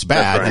just know it's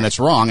bad and it's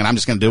wrong, and I'm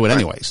just going to do it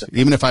anyways.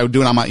 Even if I would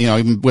do it on my,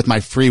 even with my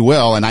free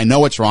will, and I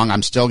know it's wrong,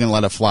 I'm still going to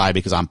let it fly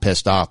because I'm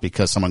pissed off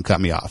because someone cut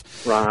me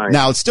off.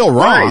 Now, it's still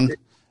wrong,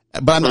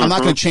 but I'm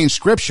not going to change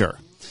scripture.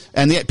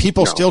 And yet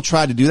people still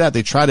try to do that.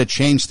 They try to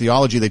change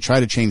theology. They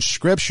try to change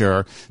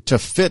scripture to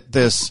fit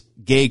this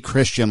gay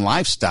Christian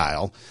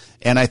lifestyle.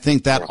 And I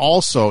think that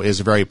also is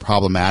very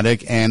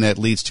problematic, and it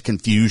leads to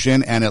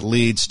confusion, and it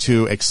leads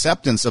to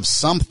acceptance of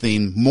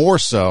something more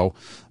so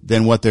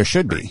than what there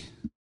should be.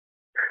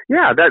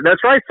 Yeah,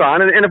 that's right,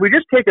 Son. And if we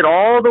just take it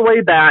all the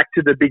way back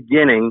to the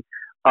beginning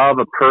of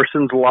a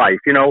person's life,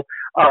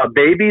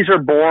 babies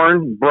are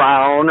born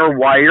brown or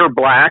white or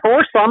black,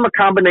 or a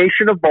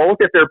combination of both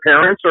if their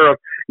parents are of,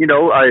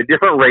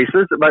 different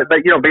races. But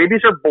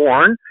babies are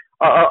born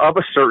of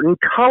a certain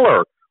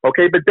color.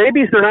 Okay, but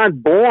babies are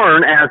not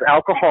born as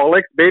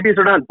alcoholics. Babies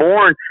are not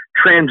born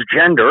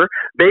transgender.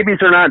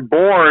 Babies are not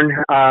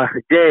born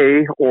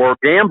gay or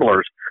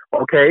gamblers.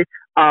 Okay,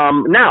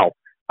 what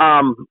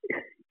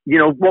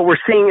we're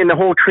seeing in the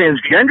whole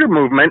transgender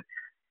movement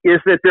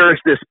is that there's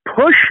this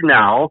push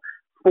now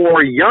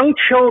for young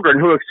children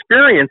who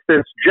experience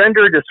this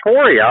gender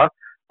dysphoria,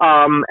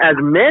 as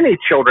many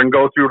children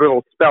go through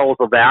little spells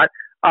of that.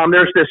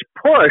 There's this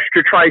push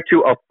to try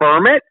to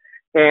affirm it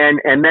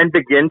and then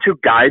begin to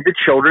guide the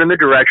children in the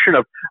direction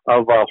of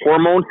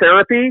hormone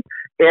therapy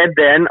and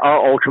then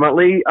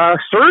ultimately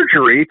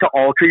surgery to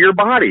alter your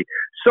body.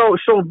 So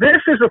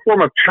this is a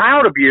form of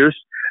child abuse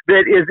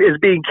that is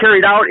being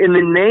carried out in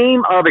the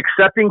name of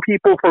accepting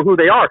people for who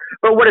they are.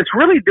 But what it's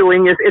really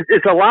doing is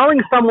it's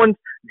allowing someone's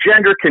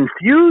gender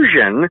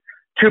confusion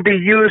to be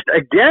used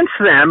against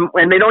them,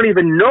 and they don't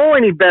even know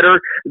any better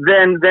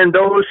than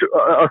those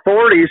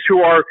authorities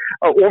who are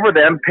over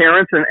them,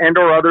 parents and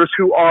or others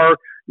who are,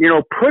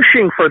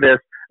 pushing for this.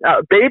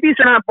 Babies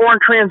are not born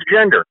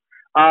transgender.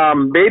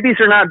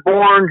 Babies are not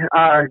born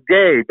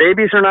gay.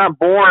 Babies are not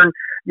born,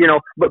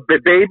 but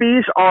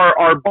babies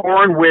are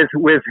born with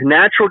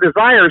natural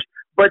desires.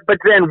 But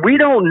then we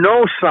don't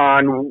know,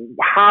 son,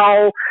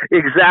 how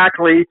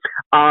exactly,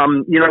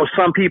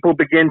 some people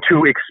begin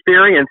to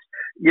experience,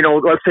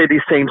 let's say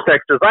these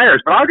same-sex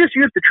desires. But I'll just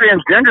use the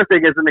transgender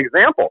thing as an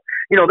example.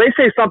 They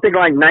say something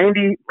like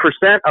 90%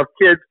 of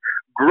kids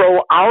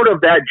grow out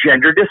of that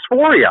gender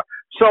dysphoria.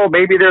 So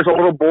maybe there's a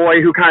little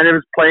boy who kind of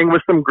is playing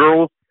with some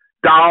girls'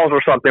 dolls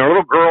or something, or a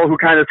little girl who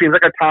kind of seems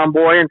like a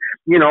tomboy and,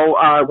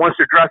 wants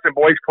to dress in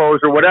boys'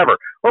 clothes or whatever.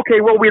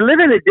 Okay, well, we live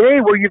in a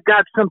day where you've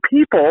got some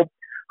people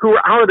who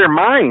are out of their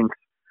minds,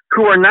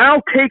 who are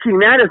now taking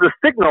that as a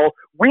signal,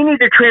 we need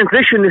to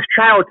transition this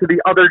child to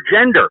the other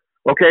gender.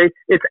 Okay?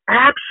 It's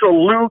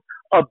absolute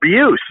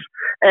abuse.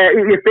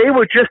 If they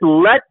would just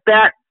let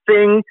that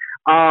thing,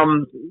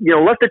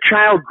 let the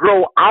child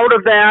grow out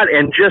of that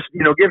and just,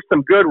 give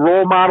some good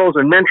role models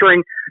and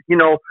mentoring,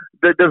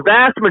 the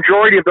vast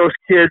majority of those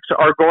kids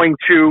are going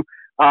to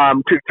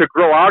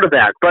grow out of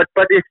that. But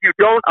if you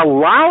don't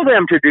allow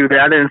them to do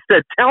that and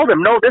instead tell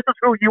them, no, this is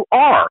who you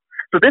are.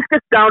 So this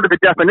gets down to the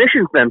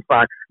definitions then,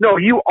 son. No,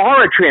 you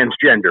are a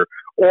transgender,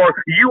 or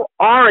you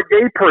are a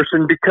gay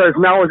person because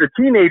now as a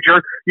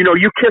teenager,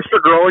 you kissed a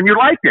girl and you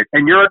liked it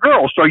and you're a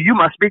girl, so you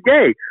must be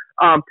gay.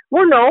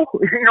 Well, no,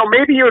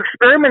 maybe you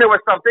experimented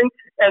with something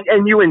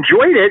and you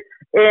enjoyed it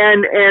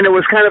and it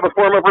was kind of a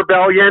form of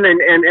rebellion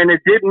and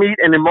it did meet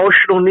an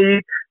emotional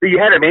need that you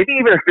had, maybe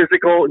even a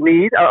physical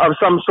need of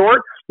some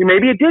sort.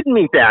 Maybe it did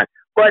meet that.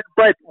 But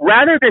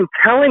rather than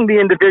telling the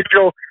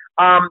individual,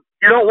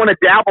 you don't want to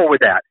dabble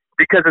with that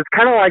because it's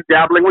kind of like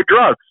dabbling with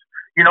drugs.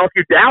 If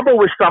you dabble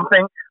with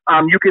something,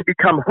 you can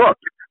become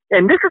hooked.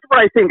 And this is what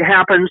I think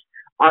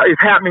is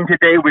happening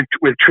today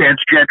with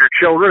transgender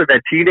children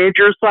and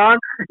teenagers, son.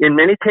 In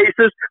many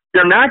cases,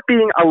 they're not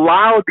being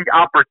allowed the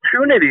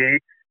opportunity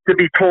to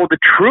be told the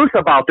truth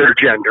about their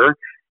gender.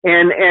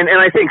 And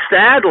I think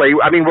sadly,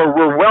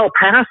 we're well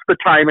past the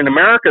time in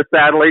America,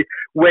 sadly,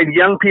 when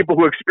young people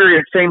who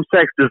experience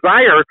same-sex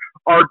desire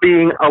are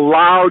being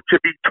allowed to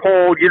be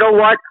told, you know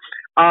what,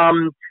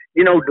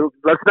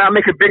 let's not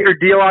make a bigger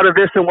deal out of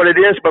this than what it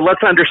is, but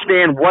let's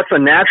understand what's a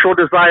natural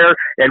desire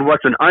and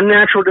what's an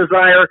unnatural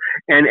desire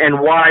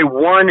and why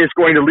one is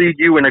going to lead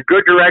you in a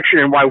good direction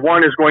and why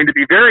one is going to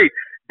be very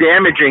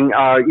damaging,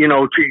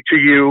 to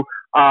you.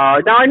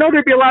 Now I know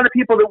there'd be a lot of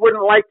people that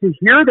wouldn't like to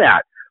hear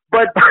that,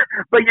 but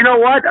you know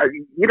what?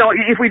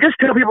 If we just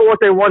tell people what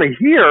they want to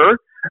hear,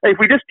 if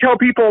we just tell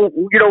people,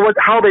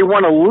 how they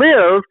want to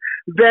live,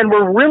 then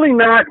we're really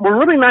not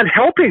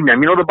helping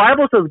them. The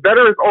Bible says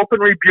better is open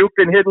rebuke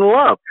than hidden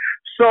love.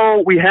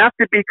 So we have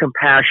to be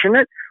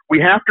compassionate. We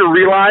have to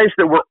realize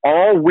that we're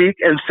all weak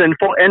and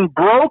sinful and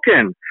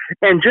broken.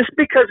 And just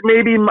because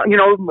maybe,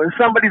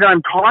 somebody that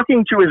I'm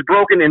talking to is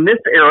broken in this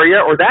area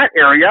or that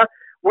area,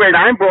 when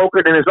I'm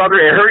broken in this other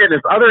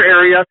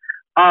area,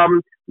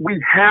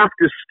 we have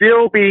to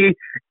still be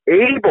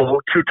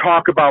able to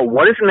talk about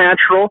what is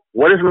natural,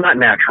 what is not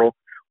natural,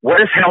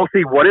 what is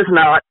healthy, what is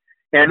not,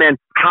 and then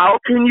how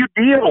can you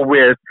deal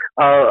with,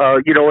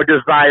 a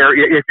desire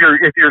if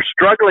you're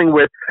struggling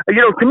with,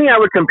 to me, I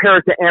would compare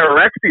it to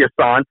anorexia,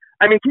 son.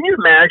 Can you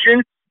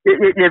imagine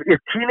if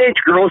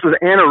teenage girls with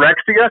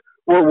anorexia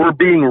were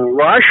being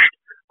rushed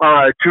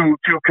to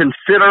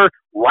consider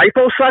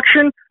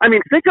liposuction?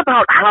 Think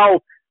about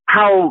how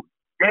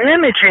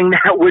damaging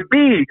that would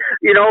be,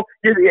 and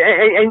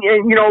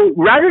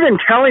rather than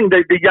telling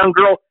the young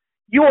girl,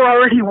 you are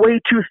already way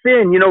too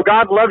thin. You know,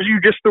 God loves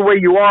you just the way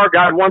you are.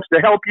 God wants to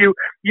help you.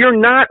 You're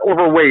not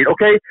overweight,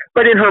 okay?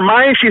 But in her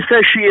mind, she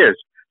says she is.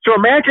 So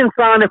imagine,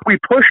 son, if we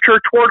pushed her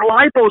toward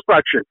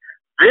liposuction.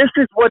 This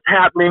is what's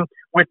happening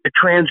with the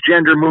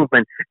transgender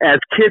movement. As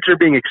kids are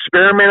being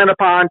experimented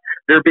upon,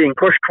 they're being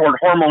pushed toward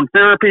hormone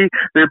therapy.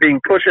 They're being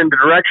pushed in the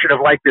direction of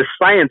like this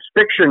science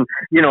fiction,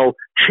 you know,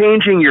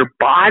 changing your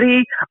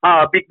body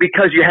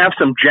because you have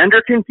some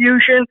gender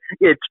confusion.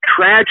 It's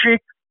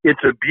tragic.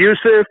 It's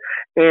abusive.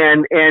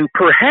 And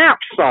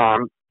perhaps,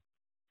 and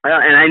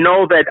I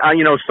know that,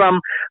 you know,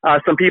 some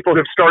people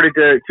have started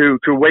to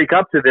wake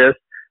up to this.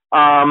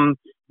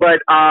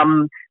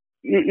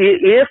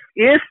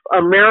 If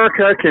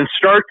America can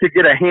start to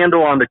get a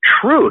handle on the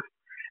truth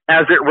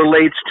as it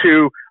relates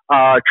to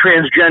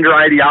transgender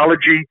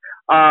ideology,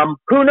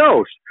 who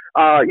knows?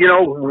 You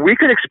know, we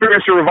could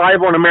experience a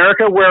revival in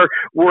America where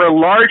a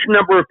large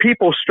number of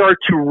people start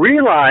to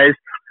realize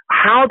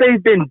how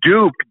they've been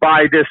duped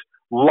by this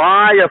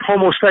lie of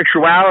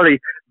homosexuality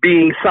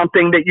being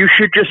something that you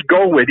should just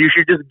go with, you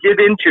should just give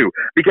into,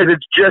 because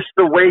it's just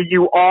the way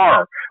you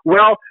are.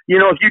 Well, you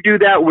know, if you do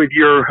that with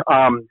your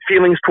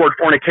feelings toward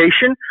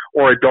fornication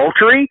or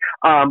adultery,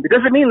 it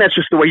doesn't mean that's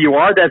just the way you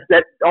are.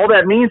 That all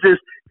that means is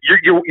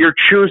you're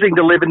choosing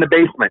to live in the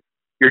basement.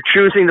 You're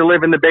choosing to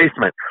live in the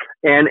basement,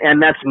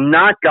 and that's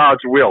not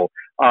God's will.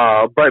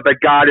 But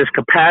God is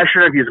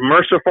compassionate. He's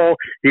merciful.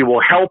 He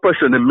will help us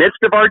in the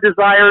midst of our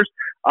desires.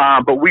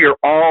 But we are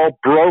all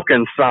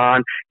broken,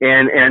 son,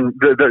 and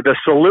the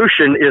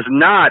solution is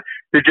not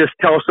to just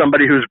tell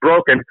somebody who's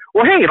broken,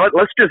 well, hey,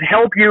 let's just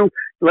help you.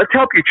 Let's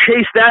help you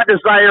chase that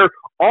desire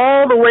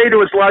all the way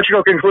to its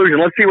logical conclusion.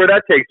 Let's see where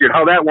that takes you and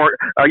how that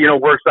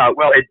works out.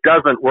 Well, it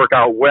doesn't work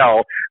out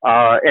well.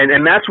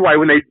 And that's why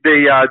when they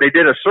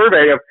did a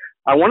survey of,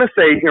 I want to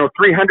say,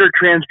 300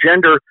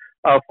 transgender,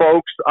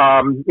 folks,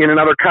 in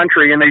another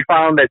country, and they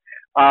found that,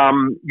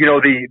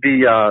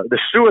 the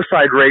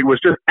suicide rate was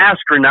just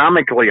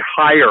astronomically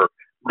higher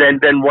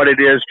than what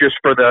it is just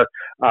for the,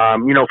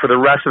 for the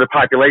rest of the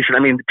population. I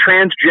mean,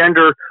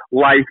 transgender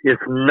life is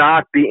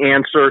not the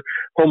answer.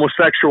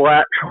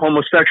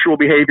 Homosexual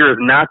behavior is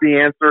not the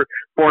answer.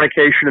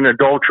 Fornication and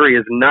adultery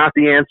is not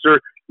the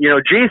answer.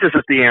 Jesus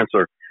is the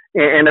answer.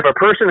 And if a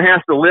person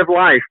has to live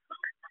life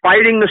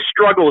fighting the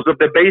struggles of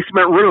the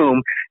basement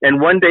room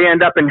and one day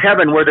end up in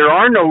heaven where there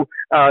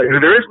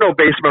is no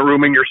basement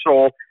room in your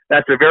soul,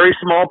 that's a very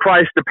small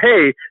price to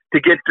pay to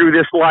get through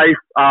this life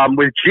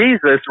with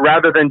Jesus,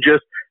 rather than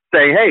just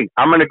say, hey,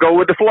 I'm going to go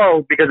with the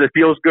flow because it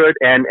feels good,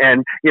 and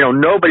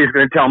nobody's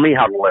going to tell me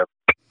how to live.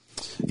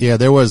 Yeah,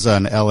 there was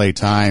an LA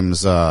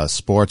Times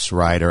sports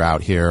writer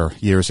out here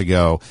years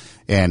ago,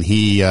 and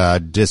he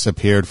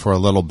disappeared for a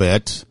little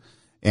bit,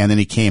 and then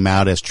he came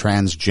out as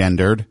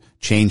transgendered,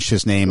 changed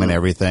his name and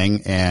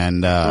everything,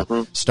 and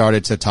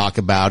started to talk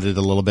about it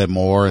a little bit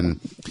more. And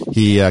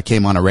he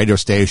came on a radio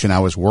station I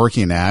was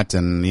working at,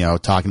 and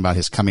talking about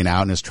his coming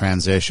out and his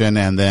transition.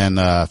 And then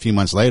a few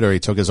months later, he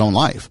took his own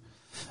life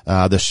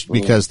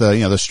because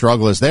the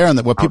struggle is there. And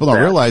what people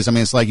don't realize, I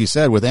mean, it's like you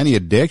said, with any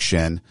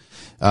addiction.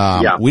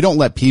 We don't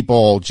let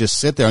people just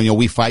sit there and,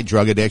 we fight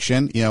drug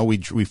addiction.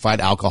 We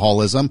fight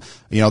alcoholism.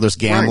 There's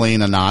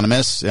gambling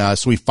anonymous. So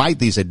we fight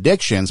these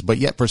addictions, but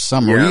yet for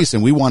some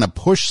reason we want to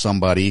push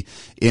somebody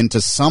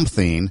into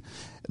something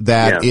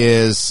that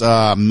is,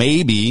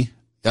 maybe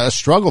a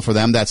struggle for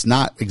them. That's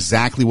not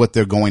exactly what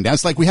they're going down.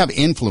 It's like we have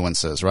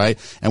influences, right?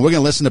 And we're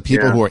going to listen to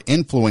people who are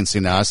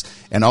influencing us,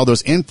 and all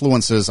those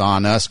influences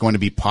on us going to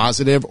be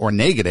positive or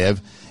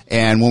negative.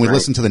 And when we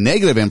listen to the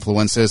negative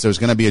influences, there's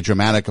going to be a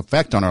dramatic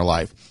effect on our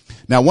life.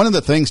 Now, one of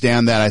the things,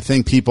 Dan, that I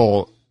think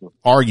people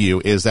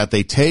argue is that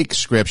they take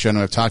Scripture, and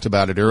I've talked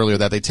about it earlier,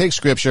 that they take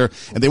Scripture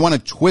and they want to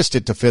twist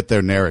it to fit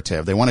their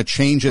narrative. They want to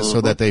change it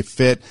so that they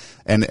fit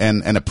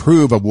and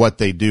approve of what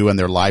they do in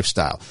their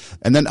lifestyle.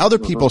 And then other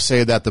people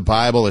say that the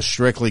Bible is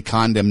strictly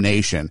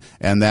condemnation,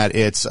 and that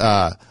it's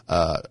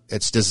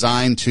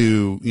designed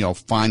to,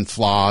 find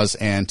flaws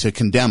and to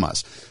condemn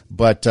us.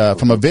 But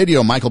from a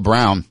video, Michael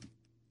Brown,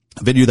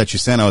 a video that you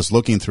sent, I was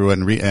looking through it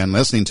and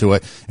listening to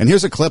it. And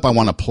here's a clip I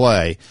want to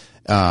play,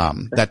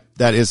 that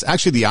is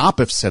actually the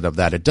opposite of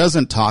that. It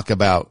doesn't talk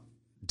about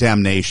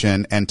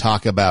damnation and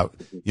talk about,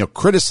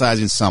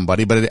 criticizing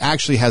somebody, but it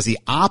actually has the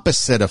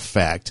opposite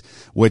effect,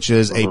 which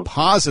is a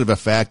positive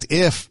effect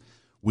if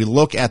we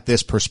look at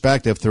this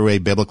perspective through a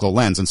biblical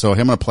lens. And so I'm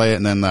going to play it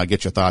and then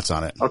get your thoughts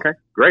on it. Okay,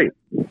 great.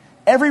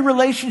 Every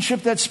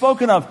relationship that's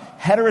spoken of,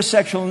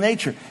 heterosexual in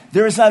nature,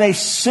 there is not a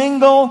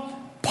single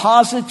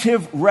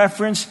positive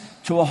reference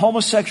to a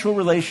homosexual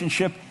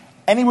relationship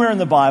anywhere in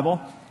the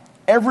Bible.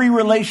 Every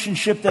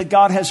relationship that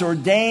God has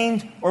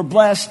ordained or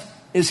blessed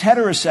is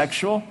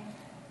heterosexual,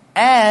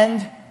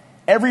 and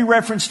every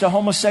reference to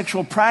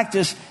homosexual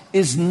practice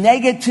is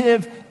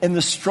negative in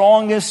the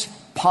strongest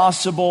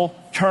possible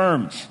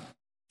terms.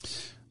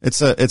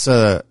 It's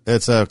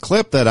a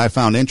clip that I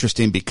found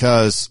interesting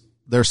because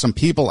there's some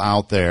people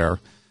out there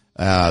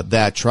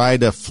that try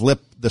to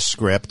flip the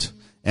script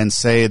and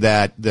say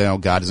that, you know,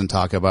 God doesn't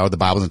talk about, the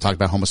Bible doesn't talk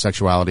about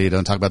homosexuality, it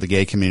doesn't talk about the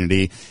gay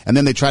community, and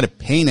then they try to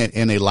paint it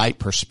in a light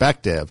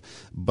perspective.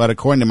 But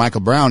according to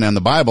Michael Brown and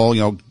the Bible,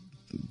 you know,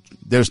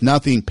 there's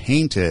nothing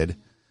painted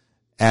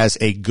as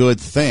a good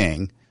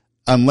thing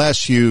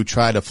unless you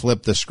try to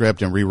flip the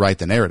script and rewrite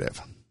the narrative.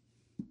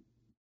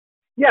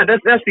 Yeah,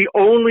 that's the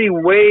only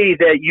way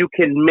that you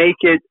can make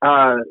it,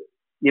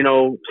 you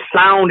know,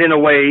 sound in a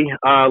way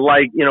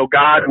like, you know,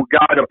 God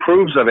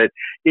approves of it,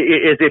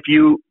 is if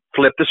you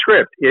flip the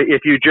script,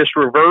 if you just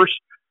reverse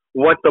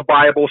what the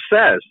Bible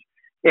says.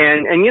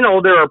 And you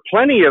know, there are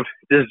plenty of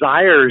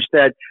desires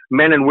that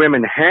men and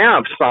women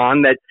have,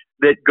 son, that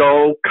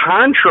go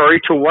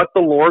contrary to what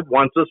the Lord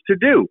wants us to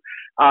do.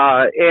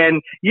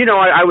 And, you know,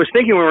 I was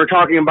thinking when we were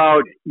talking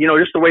about, you know,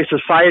 just the way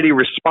society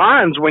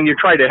responds when you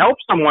try to help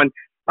someone,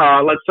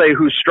 let's say,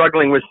 who's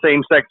struggling with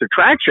same-sex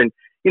attraction.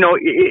 You know,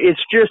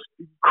 it's just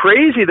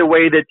crazy the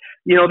way that,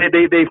 you know,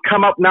 they've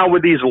come up now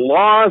with these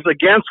laws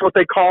against what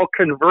they call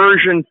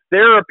conversion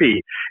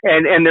therapy.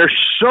 And they're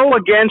so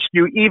against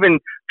you even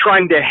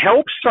trying to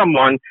help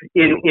someone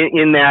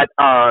in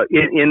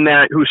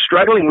that who's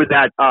struggling with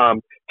that,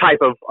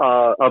 type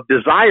of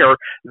desire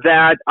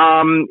that,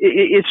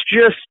 it's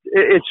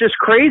just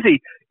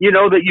crazy, you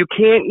know, that you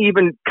can't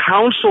even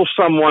counsel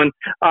someone,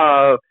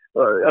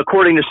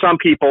 according to some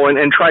people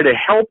and try to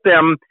help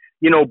them,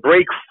 you know,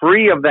 break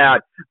free of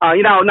that.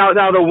 You know,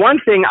 now the one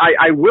thing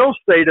I will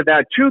say to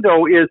that too,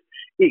 though, is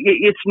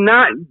it's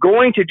not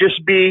going to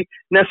just be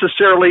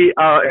necessarily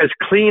as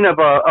clean of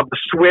a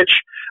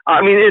switch.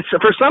 I mean, it's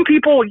for some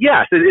people,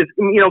 yes, it's,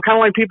 you know, kind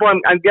of like people,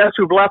 I guess,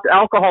 who've left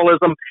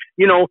alcoholism.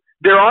 You know,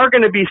 there are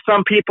going to be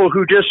some people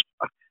who just,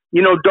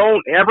 you know,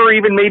 don't ever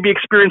even maybe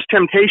experience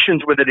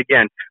temptations with it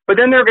again. But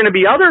then there are going to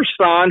be others,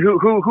 son,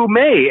 who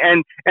may,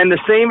 and the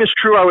same is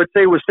true, I would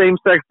say, with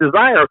same-sex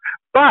desire.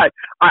 But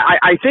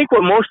I think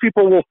what most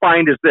people will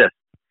find is this: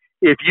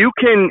 if you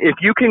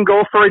can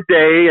go for a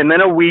day and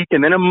then a week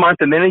and then a month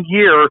and then a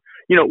year,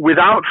 you know,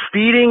 without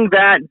feeding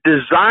that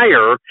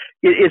desire,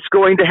 it's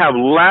going to have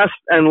less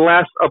and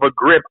less of a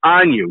grip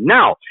on you.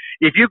 Now,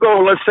 if you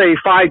go, let's say,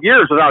 5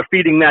 years without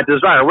feeding that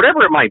desire,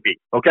 whatever it might be,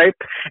 okay?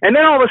 And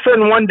then all of a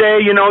sudden one day,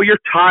 you know, you're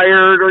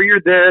tired or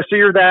you're this or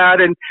you're that,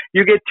 and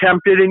you get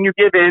tempted and you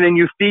give in and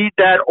you feed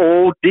that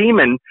old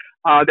demon,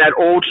 that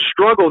old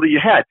struggle that you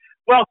had.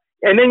 Well,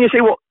 and then you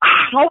say, well,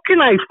 how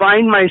can I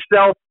find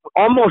myself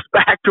almost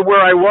back to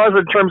where I was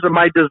in terms of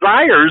my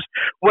desires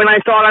when I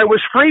thought I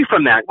was free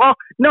from that? Well,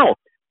 no,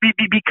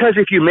 because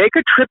if you make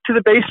a trip to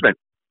the basement,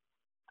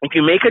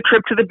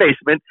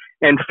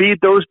 and feed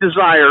those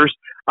desires,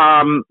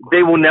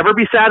 they will never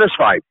be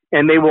satisfied,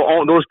 and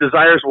those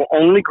desires will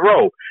only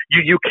grow.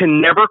 You can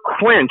never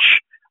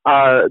quench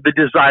the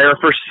desire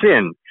for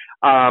sin.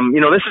 You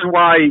know, this is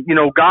why, you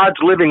know, God's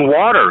living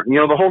water, you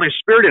know, the Holy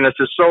Spirit in us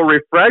is so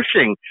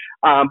refreshing,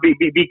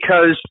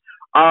 because,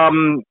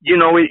 you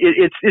know,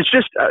 it's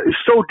just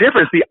so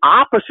different. It's the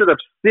opposite of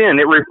sin.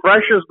 It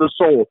refreshes the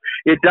soul.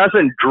 It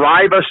doesn't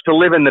drive us to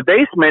live in the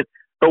basement,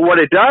 but what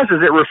it does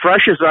is it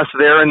refreshes us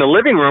there in the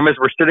living room as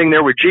we're sitting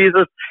there with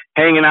Jesus,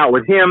 hanging out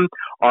with Him,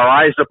 our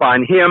eyes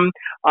upon Him.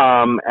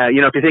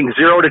 You know, if you think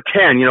 0 to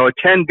 10, you know, a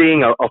 10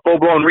 being a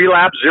full-blown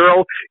relapse,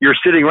 0, you're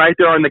sitting right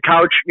there on the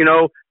couch, you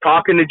know,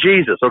 talking to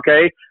Jesus,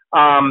 okay?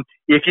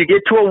 If you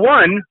get to a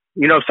 1,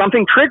 you know,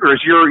 something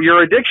triggers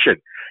your addiction,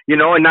 you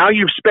know, and now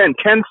you've spent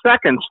 10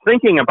 seconds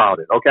thinking about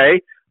it,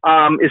 okay?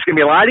 It's going to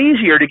be a lot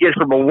easier to get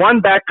from a 1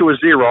 back to a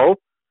 0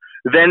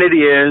 than it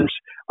is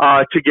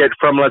to get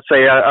from, let's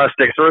say, a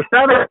 6 or a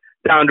 7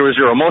 down to a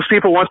 0. Most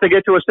people, once they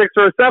get to a 6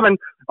 or a 7,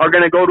 are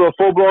going to go to a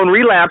full-blown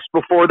relapse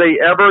before they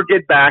ever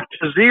get back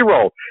to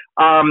 0.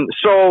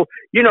 So,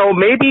 you know,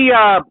 maybe,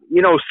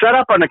 you know, set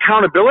up an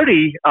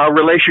accountability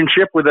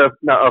relationship with a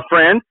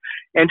friend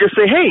and just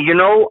say, hey, you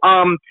know,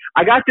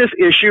 I got this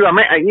issue.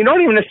 You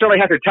don't even necessarily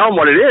have to tell them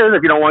what it is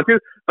if you don't want to,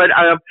 but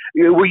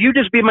will you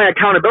just be my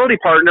accountability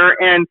partner?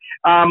 And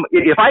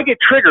if I get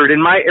triggered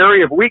in my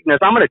area of weakness,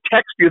 I'm going to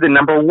text you the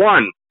number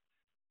 1.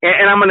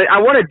 And I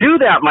want to do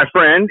that, my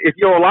friend, if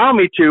you'll allow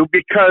me to,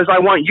 because I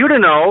want you to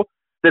know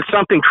that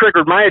something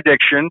triggered my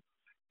addiction,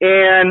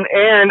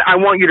 and I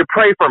want you to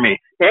pray for me.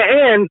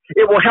 And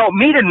it will help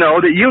me to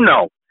know that you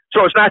know.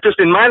 So it's not just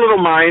in my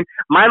little mind,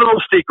 my little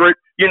secret,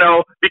 you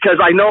know, because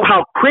I know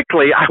how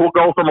quickly I will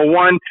go from a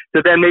 1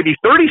 to then maybe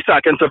 30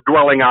 seconds of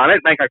dwelling on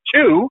it, like a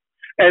 2,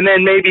 and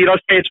then maybe,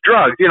 let's say it's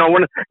drugs. You know,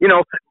 when, you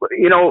know,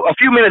 a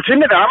few minutes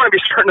into that, I'm going to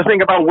be starting to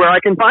think about where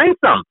I can find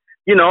some.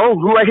 You know,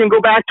 who I can go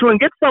back to and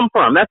get some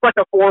from. That's like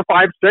a 4,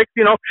 5, 6,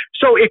 you know.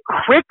 So it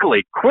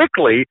quickly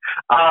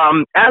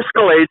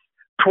escalates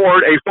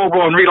toward a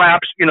full-blown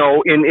relapse, you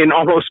know, in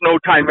almost no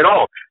time at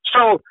all.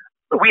 So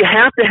we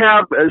have to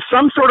have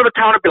some sort of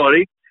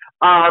accountability.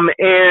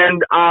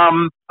 And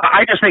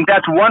I just think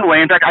that's one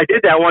way. In fact, I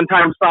did that one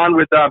time, son,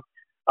 with a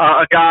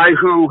guy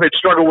who had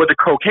struggled with a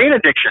cocaine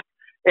addiction.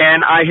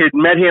 And I had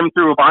met him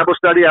through a Bible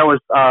study I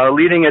was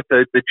leading at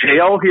the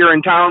jail here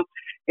in town.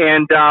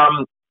 And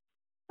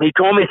he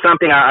told me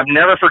something I've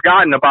never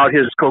forgotten about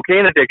his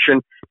cocaine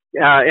addiction.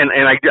 and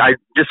I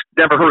just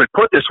never heard it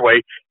put this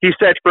way. He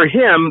said for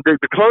him, the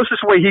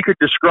closest way he could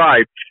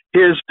describe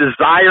his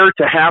desire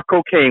to have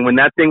cocaine when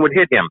that thing would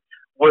hit him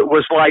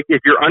was like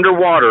if you're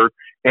underwater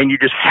and you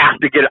just have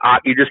to get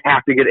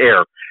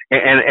air.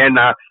 And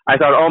I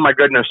thought, oh my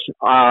goodness,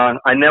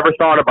 I never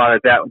thought about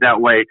it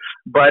that way.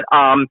 But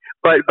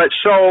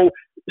so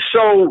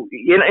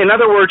in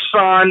other words,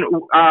 son,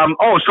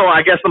 so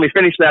I guess let me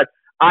finish that.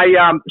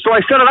 So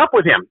I set it up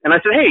with him and I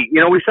said, hey,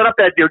 we set up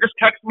that deal. Just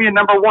text me a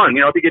number one,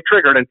 if you get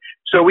triggered. And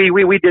so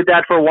we did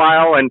that for a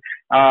while and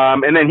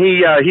then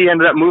he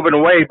ended up moving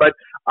away. But,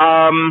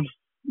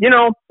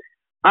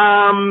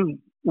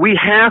 we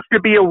have to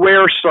be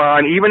aware,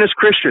 son, even as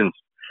Christians,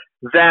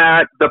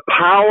 that the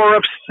power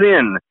of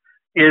sin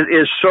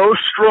is so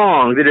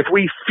strong that if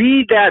we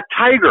feed that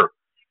tiger,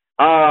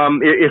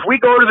 if we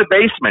go to the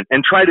basement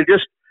and try to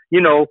just,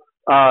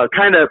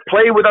 kind of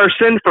play with our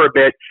sin for a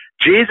bit,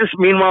 Jesus,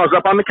 meanwhile, is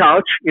up on the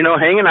couch,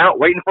 hanging out,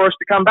 waiting for us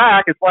to come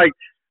back. It's like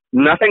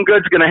nothing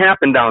good's going to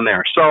happen down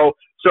there. So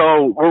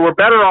we're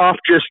better off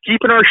just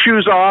keeping our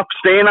shoes off,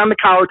 staying on the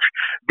couch,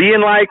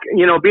 being like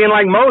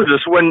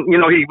Moses when,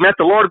 he met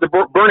the Lord at the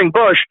burning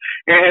bush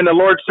and the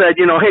Lord said,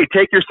 hey,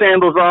 take your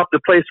sandals off. The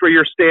place where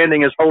you're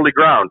standing is holy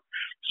ground.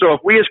 So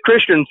if we as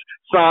Christians,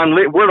 son,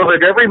 we're to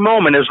live every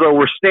moment as though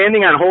we're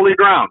standing on holy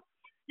ground.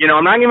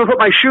 I'm not going to put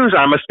my shoes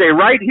on. I'm going to stay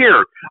right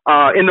here,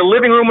 in the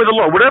living room with the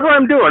Lord. Whatever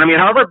I'm doing.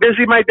 However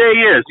busy my day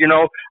is,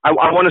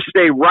 I want to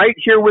stay right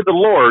here with the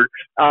Lord,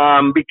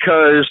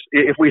 because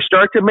if we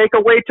start to make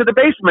a way to the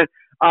basement,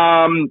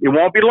 it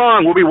won't be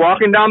long. We'll be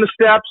walking down the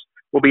steps.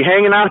 We'll be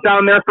hanging out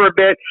down there for a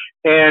bit.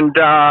 And,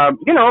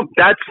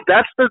 that's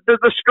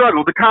the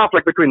struggle, the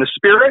conflict between the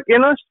spirit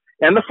in us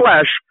and the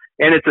flesh.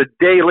 And it's a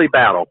daily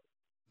battle.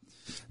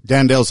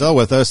 Dan Dalzell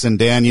with us. And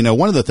Dan,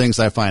 one of the things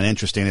I find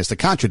interesting is the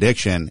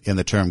contradiction in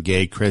the term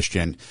gay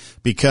Christian,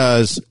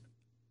 because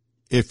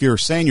if you're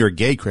saying you're a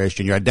gay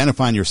Christian, you're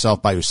identifying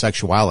yourself by your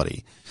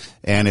sexuality.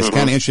 And it's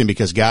kind of interesting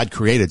because God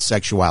created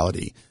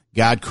sexuality.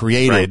 God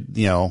created,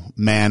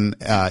 man,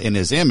 in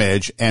his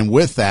image. And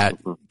with that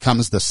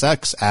comes the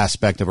sex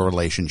aspect of a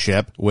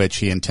relationship, which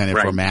he intended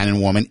for man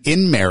and woman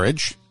in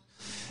marriage.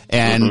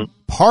 And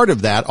part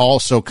of that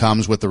also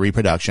comes with the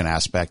reproduction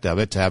aspect of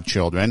it, to have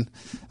children,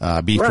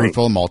 be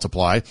fruitful and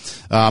multiply.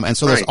 And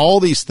so there's all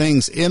these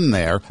things in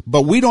there,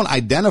 but we don't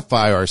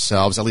identify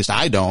ourselves, at least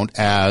I don't,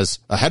 as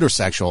a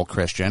heterosexual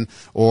Christian,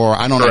 or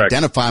I don't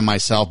identify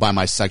myself by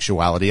my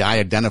sexuality. I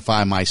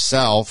identify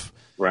myself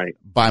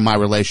by my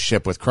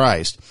relationship with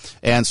Christ.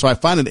 And so I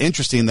find it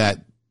interesting that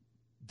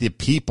the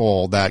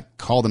people that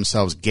call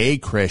themselves gay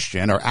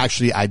Christian are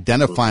actually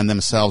identifying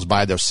themselves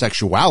by their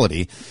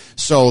sexuality.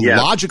 So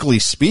logically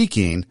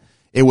speaking,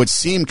 it would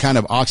seem kind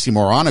of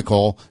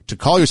oxymoronical to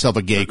call yourself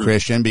a gay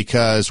Christian,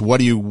 because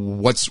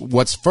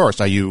what's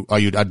first? Are you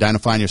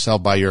identifying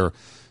yourself by your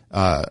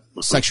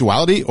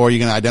sexuality, or are you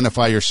going to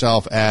identify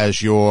yourself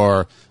as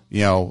your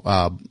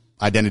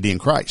identity in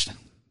Christ?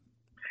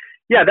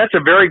 Yeah, that's a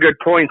very good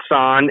point,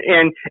 son.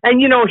 And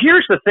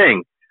here's the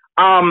thing.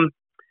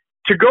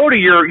 To go to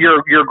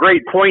your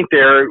great point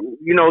there,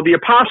 the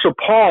Apostle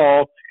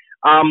Paul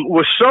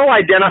was so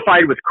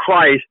identified with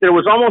Christ that it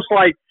was almost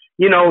like,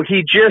 he was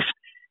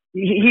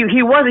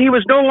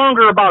no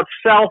longer about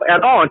self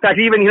at all. In fact,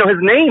 even, his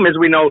name, as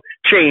we know,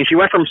 changed. He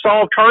went from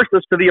Saul of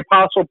Tarsus to the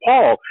Apostle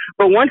Paul.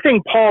 But one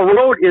thing Paul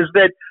wrote is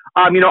that,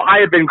 I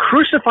have been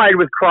crucified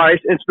with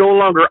Christ, and it's no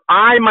longer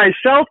I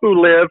myself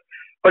who live,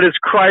 but it's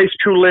Christ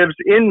who lives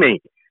in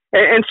me.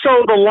 And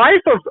so the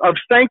life of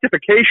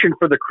sanctification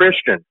for the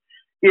Christian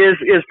is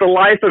the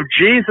life of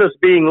Jesus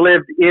being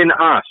lived in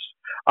us.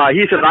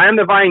 He says, I am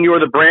the vine, you are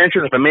the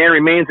branches. If a man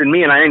remains in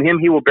me and I in him,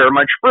 he will bear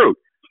much fruit.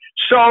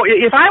 So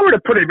if I were to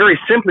put it very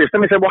simply, if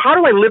somebody said, well, how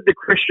do I live the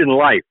Christian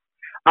life?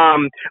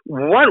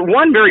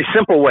 One very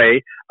simple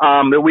way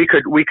that we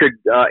could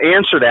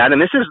answer that,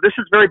 and this is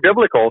very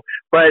biblical,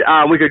 but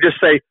we could just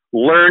say,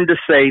 learn to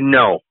say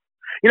no.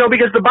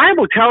 Because the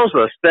Bible tells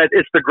us that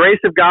it's the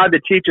grace of God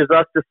that teaches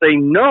us to say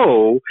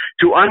no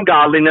to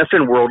ungodliness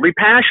and worldly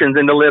passions,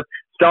 and to live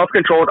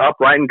self-controlled,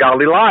 upright, and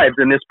godly lives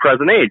in this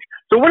present age.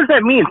 So what does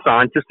that mean,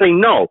 son, to say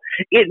no?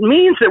 It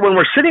means that when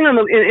we're sitting in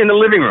the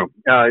living room,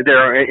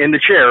 there in the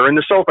chair, or in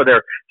the sofa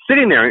there,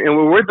 sitting there, and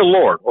we're with the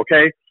Lord,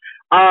 okay?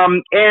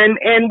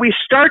 And we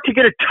start to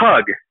get a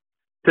tug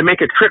to make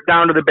a trip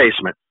down to the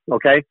basement,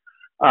 okay?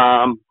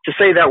 To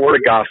say that word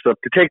of gossip,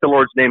 to take the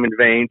Lord's name in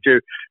vain,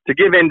 to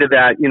give in to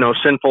that,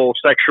 sinful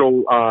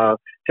sexual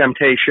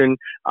temptation,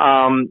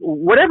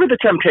 whatever the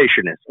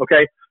temptation is,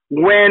 okay?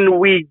 When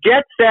we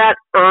get that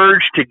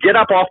urge to get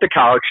up off the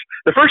couch,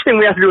 the first thing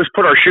we have to do is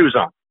put our shoes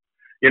on,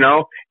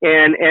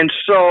 and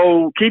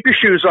so keep your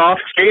shoes off,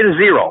 stay at a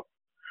 0.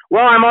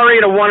 Well, I'm already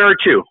at a 1 or a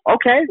 2.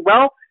 Okay,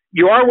 well,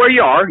 you are where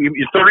you are. You're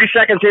 30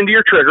 seconds into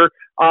your trigger,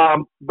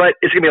 but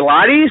it's going to be a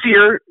lot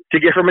easier to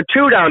get from a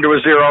 2 down to a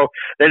 0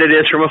 than it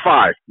is from a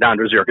 5 down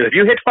to a 0. Because if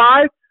you hit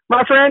 5,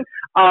 my friend,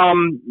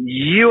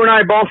 you and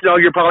I both know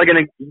you're probably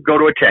going to go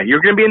to a 10. You're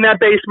going to be in that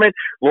basement.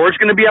 Lord's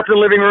going to be up in the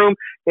living room,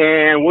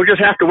 and we'll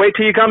just have to wait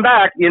till you come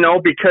back,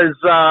 because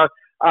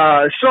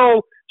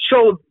So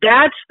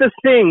that's the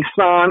thing,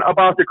 son,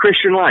 about the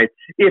Christian life.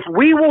 If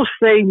we will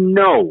say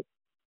no,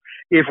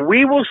 if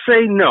we will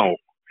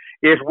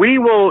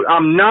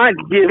not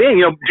give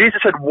in,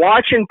 Jesus said,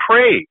 watch and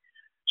pray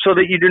so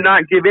that you do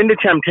not give in to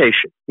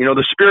temptation.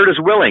 The spirit is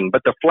willing,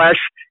 but the flesh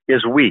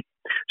is weak.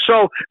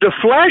 So the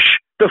flesh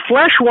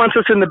wants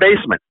us in the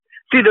basement.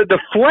 See, the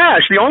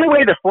flesh, the only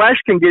way the flesh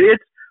can get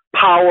its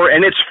power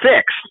and its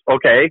fix,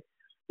 okay,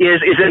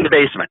 is in the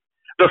basement.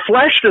 The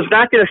flesh does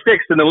not get a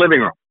fix in the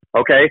living room.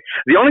 Okay.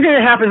 The only thing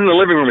that happens in the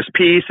living room is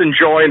peace and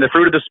joy and the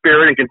fruit of the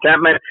spirit and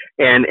contentment.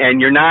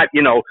 And you're not,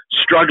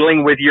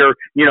 struggling with your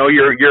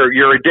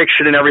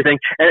addiction and everything.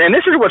 And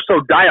this is what's so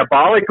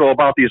diabolical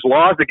about these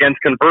laws against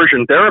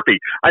conversion therapy.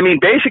 I mean,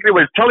 basically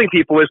what it's telling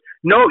people is,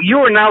 no, you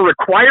are now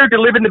required to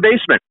live in the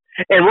basement.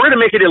 And we're going to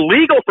make it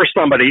illegal for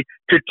somebody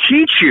to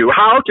teach you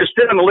how to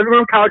sit on the living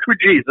room couch with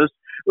Jesus.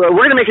 We're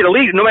going to make it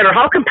illegal, no matter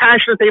how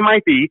compassionate they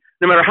might be,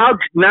 no matter how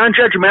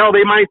non-judgmental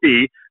they might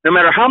be, no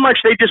matter how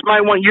much they just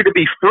might want you to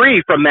be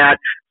free from that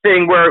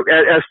thing where,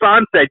 as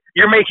Son said,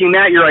 you're making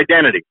that your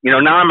identity. Now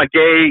I'm a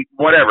gay,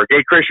 whatever,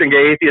 gay Christian,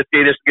 gay atheist,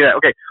 gay this, gay that.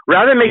 Okay,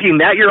 rather than making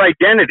that your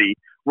identity,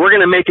 we're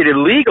going to make it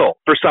illegal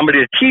for somebody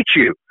to teach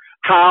you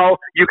how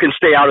you can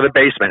stay out of the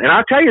basement. And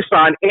I'll tell you,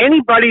 Son,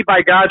 anybody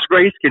by God's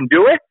grace can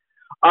do it.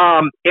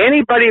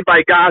 Anybody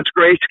by God's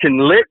grace can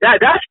live.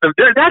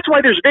 That's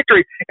why there's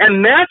victory,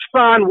 and that's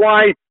on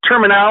why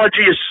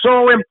terminology is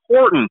so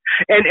important,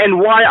 and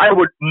why I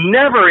would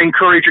never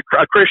encourage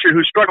a Christian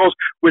who struggles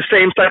with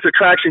same-sex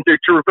attraction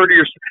to refer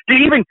to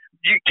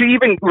to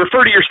even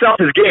refer to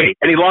yourself as gay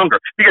any longer,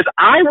 because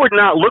I would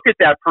not look at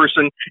that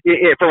person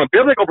from a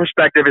biblical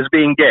perspective as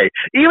being gay,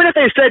 even if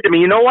they said to me,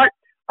 you know what?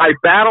 I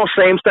battle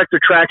same-sex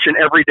attraction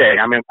every day.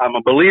 I'm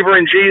a believer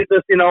in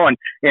Jesus, and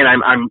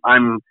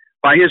I'm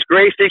by His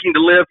grace, seeking to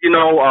live,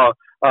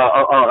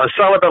 a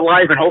celibate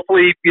life, and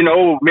hopefully,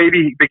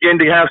 maybe begin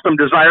to have some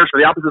desires for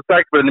the opposite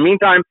sex. But in the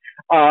meantime,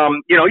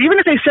 even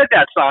if they said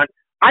that, Son,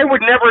 I would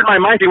never in my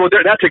mind think, well,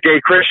 that's a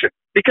gay Christian,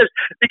 because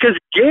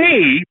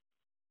gay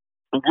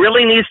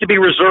really needs to be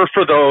reserved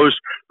for those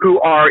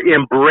who are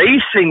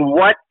embracing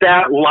what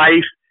that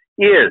life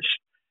is,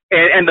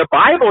 and the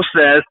Bible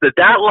says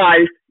that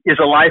life is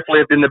a life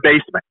lived in the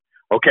basement.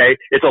 Okay,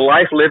 it's a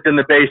life lived in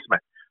the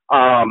basement.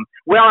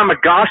 Well, I'm a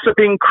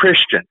gossiping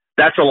Christian.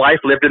 That's a life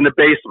lived in the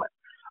basement.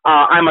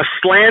 I'm a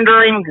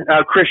slandering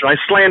Christian. I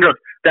slander.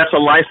 That's a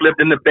life lived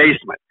in the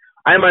basement.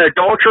 I'm an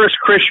adulterous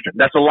Christian.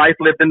 That's a life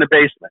lived in the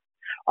basement.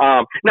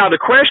 Now, the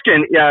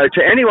question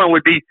to anyone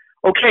would be,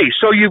 okay,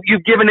 so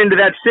you've given into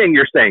that sin,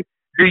 you're saying.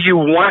 Do you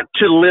want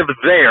to live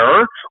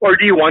there, or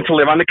do you want to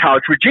live on the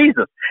couch with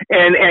Jesus?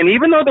 And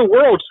even though the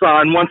world,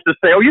 Son, wants to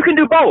say, oh, you can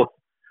do both,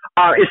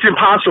 it's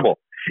impossible.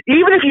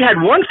 Even if you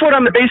had one foot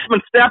on the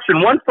basement steps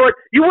and one foot,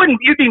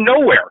 you'd be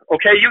nowhere,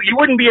 okay? You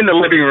wouldn't be in the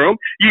living room.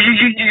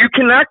 You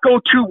cannot go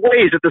two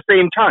ways at the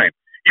same time.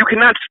 You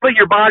cannot split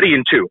your body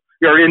in two.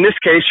 Or in this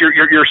case,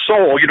 your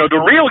soul,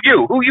 the real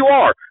you, who you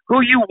are,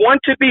 who you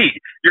want to be.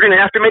 You're going to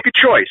have to make a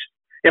choice.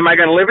 Am I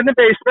going to live in the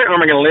basement, or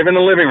am I going to live in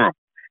the living room?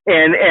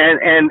 And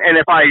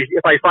if I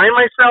find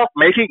myself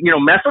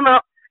messing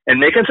up and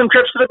making some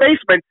trips to the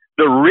basement,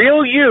 the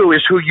real you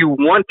is who you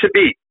want to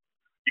be.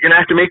 You're going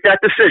to have to make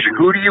that decision.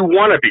 Who do you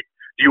want to be?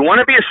 Do you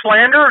want to be a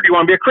slanderer, or do you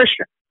want to be a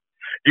Christian?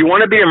 Do you want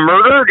to be a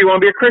murderer, or do you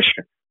want to be a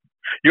Christian?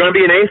 You want to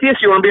be an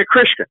atheist, or you want to be a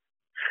Christian?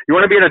 You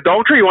want to be an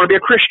adulterer, or you want to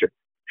be a Christian?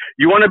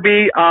 You want to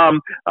be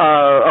a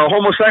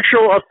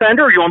homosexual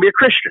offender, or you want to be a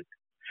Christian?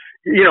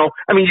 You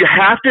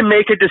have to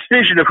make a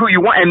decision of who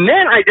you want, and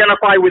then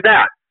identify with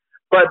that.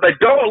 But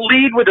don't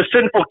lead with a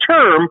sinful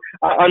term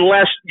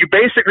unless you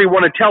basically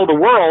want to tell the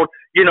world,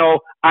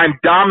 I'm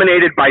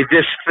dominated by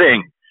this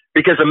thing.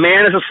 Because a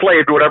man is a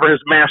slave to whatever has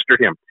mastered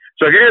him.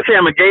 So if you're going to say,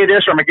 I'm a gay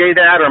this, or I'm a gay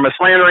that, or I'm a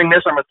slandering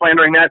this, I'm a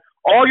slandering that,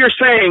 all you're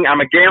saying,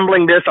 I'm a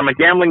gambling this, I'm a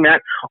gambling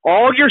that,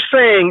 all you're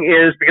saying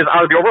is, because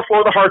out of the overflow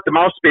of the heart, the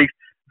mouth speaks,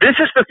 this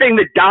is the thing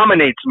that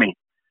dominates me.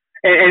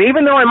 And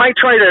even though I might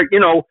try to,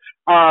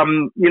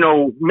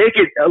 make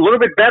it a little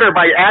bit better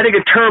by adding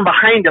a term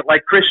behind it,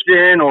 like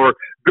Christian or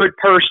good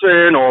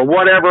person or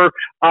whatever,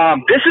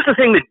 this is the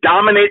thing that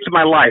dominates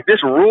my life.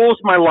 This rules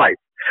my life.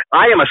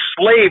 I am a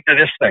slave to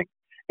this thing.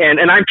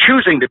 And I'm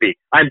choosing to be.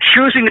 I'm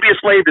choosing to be a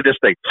slave to this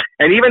thing.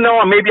 And even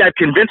though maybe I've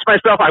convinced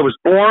myself I was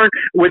born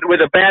with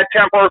a bad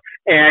temper,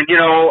 and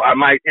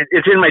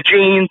it's in my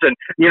genes, and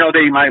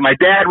my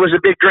dad was a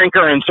big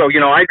drinker, and so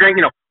I drink.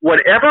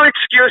 Whatever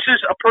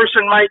excuses a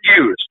person might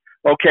use.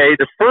 Okay,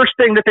 the first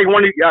thing that they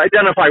want to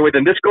identify with,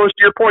 and this goes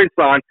to your point,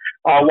 Son,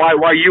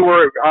 why you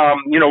were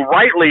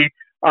rightly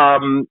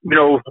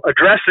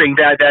addressing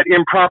that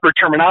improper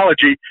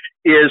terminology,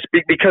 is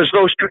because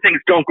those two things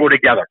don't go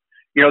together.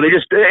 They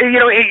just,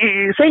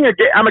 saying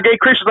I'm a gay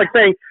Christian is like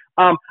saying,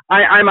 I'm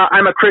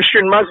a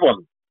Christian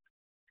Muslim,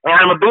 or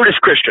I'm a Buddhist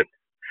Christian,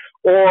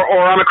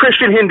 or I'm a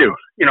Christian Hindu.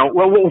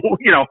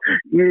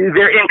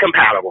 They're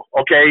incompatible.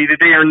 Okay.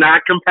 They are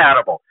not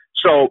compatible.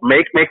 So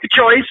make the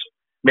choice,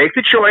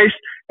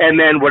 and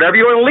then whatever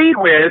you want to lead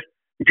with,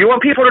 If you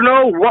want people to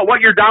know what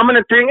your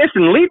dominant thing is,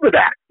 then lead with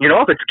that. You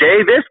know, if it's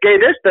gay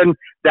this, then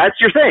that's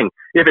your thing.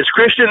 If it's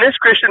Christian this,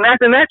 Christian that,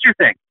 then that's your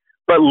thing.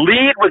 But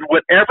lead with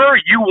whatever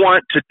you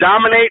want to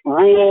dominate,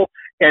 rule,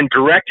 and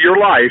direct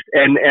your life.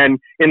 And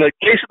in the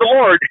case of the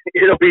Lord,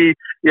 it'll be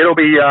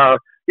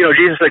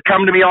Jesus said,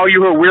 "Come to me, all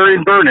you who are weary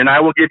and burdened, and I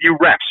will give you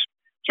rest."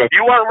 So if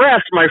you want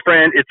rest, my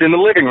friend, it's in the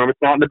living room.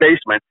 It's not in the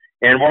basement.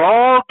 And we're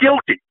all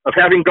guilty of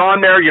having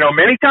gone there,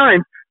 many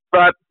times.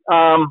 But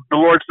the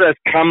Lord says,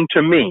 "Come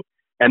to me."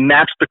 And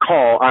that's the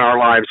call on our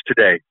lives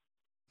today.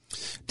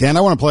 Dan,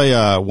 I want to play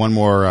one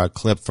more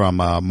clip from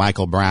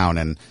Michael Brown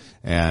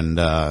and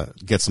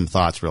get some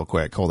thoughts real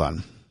quick. Hold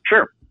on.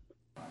 Sure.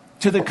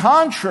 To the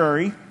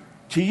contrary,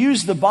 to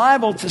use the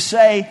Bible to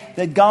say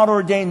that God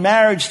ordained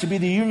marriage to be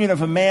the union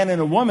of a man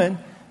and a woman,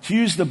 to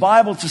use the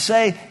Bible to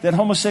say that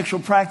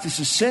homosexual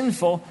practice is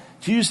sinful,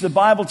 to use the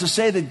Bible to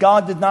say that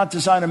God did not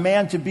design a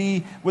man to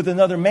be with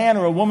another man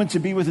or a woman to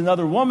be with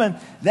another woman,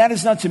 that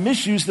is not to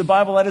misuse the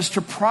Bible, that is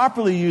to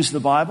properly use the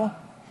Bible.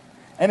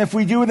 And if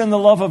we do it in the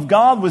love of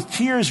God with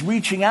tears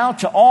reaching out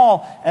to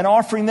all and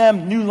offering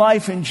them new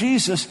life in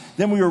Jesus,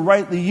 then we are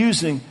rightly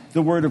using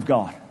the Word of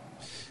God.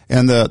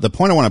 And the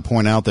point I want to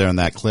point out there in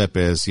that clip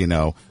is,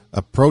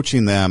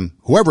 approaching them,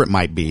 whoever it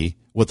might be,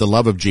 with the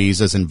love of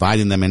Jesus,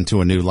 inviting them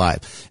into a new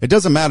life. It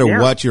doesn't matter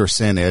what your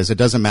sin is. It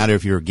doesn't matter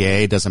if you're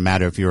gay. It doesn't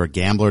matter if you're a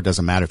gambler. It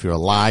doesn't matter if you're a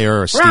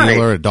liar, a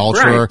stealer,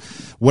 adulterer,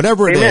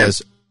 whatever it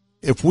is.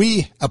 If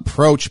we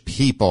approach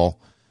people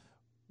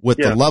with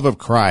the love of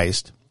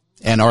Christ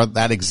and are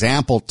that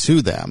example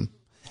to them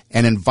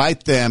and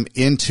invite them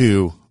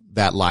into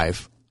that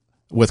life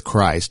with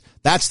Christ,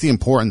 that's the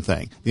important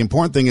thing. The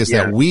important thing is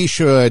that we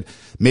should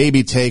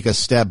maybe take a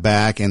step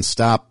back and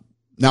stop.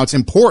 Now, it's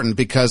important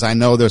because I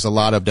know there's a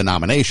lot of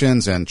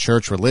denominations and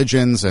church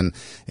religions and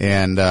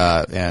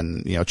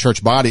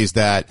church bodies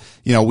that,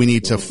 we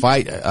need to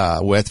fight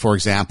with. For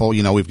example,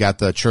 we've got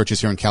the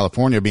churches here in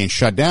California being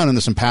shut down, and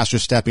there's some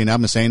pastors stepping up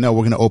and saying, no,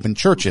 we're going to open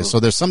churches. So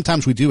there's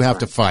sometimes we do have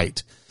to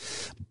fight.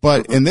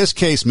 But in this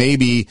case,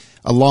 maybe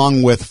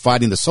along with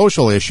fighting the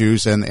social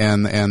issues and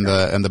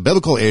the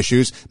biblical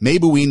issues,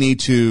 maybe we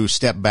need to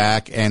step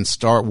back and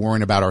start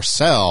worrying about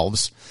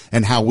ourselves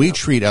and how we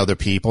treat other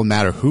people, no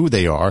matter who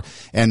they are,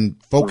 and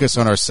focus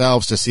on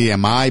ourselves to see,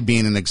 am I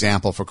being an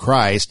example for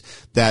Christ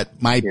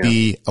that might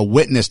be a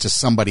witness to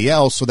somebody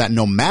else, so that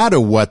no matter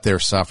what they're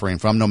suffering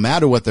from, no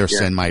matter what their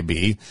sin might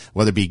be,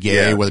 whether it be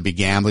gay, whether it be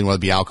gambling, whether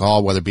it be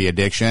alcohol, whether it be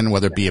addiction,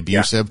 whether it be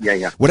abusive,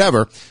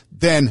 whatever,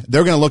 then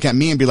they're going to look at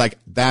me and be like,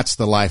 that's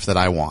the life that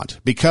I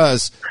want.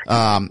 Because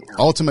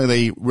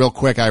ultimately, real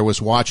quick, I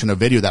was watching a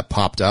video that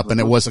popped up, and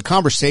it was a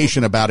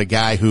conversation about a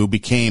guy who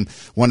became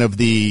one of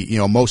the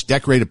most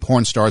decorated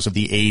porn stars of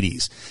the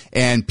 80s.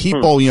 And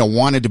people,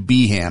 wanted to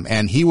be him.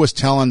 And he was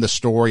telling the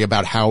story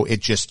about how it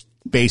just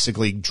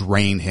basically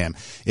drained him.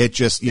 It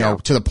just,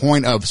 to the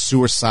point of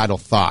suicidal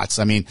thoughts.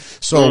 I mean,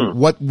 so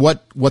what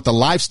the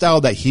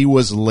lifestyle that he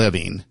was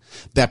living,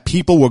 that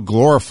people were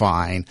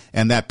glorifying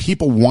and that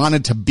people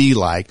wanted to be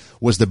like,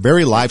 was the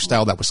very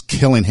lifestyle that was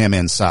killing him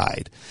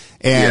inside.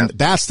 And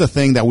that's the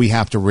thing that we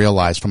have to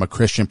realize from a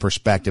Christian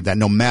perspective, that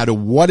no matter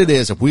what it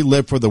is, if we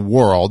live for the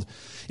world,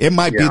 it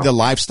might be the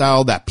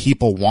lifestyle that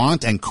people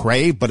want and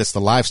crave, but it's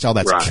the lifestyle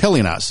that's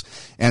killing us.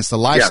 And it's the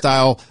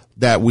lifestyle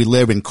that we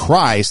live in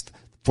Christ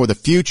for the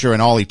future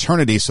and all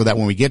eternity, so that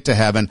when we get to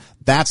heaven,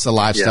 that's the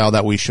lifestyle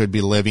that we should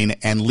be living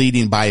and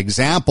leading by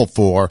example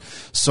for,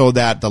 so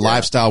that the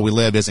lifestyle we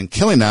live isn't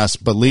killing us,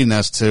 but leading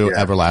us to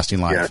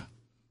everlasting life.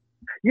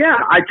 Yeah,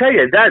 I tell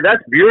you,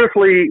 that's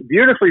beautifully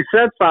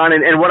said, Son.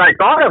 And what I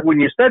thought of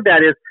when you said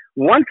that is,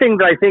 one thing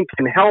that I think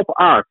can help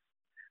us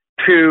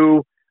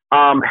to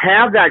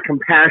have that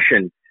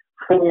compassion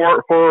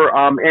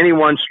for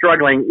anyone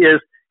struggling is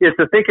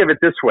to think of it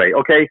this way,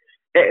 okay?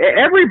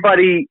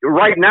 Everybody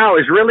right now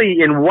is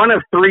really in one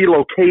of three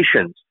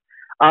locations.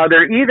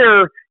 They're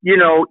either,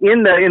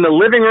 in the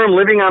living room,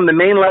 living on the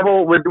main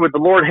level with the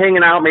Lord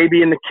hanging out,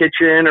 maybe in the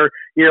kitchen or,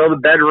 the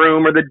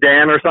bedroom or the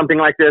den or something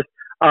like this.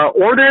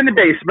 Or they're in the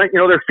basement,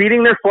 they're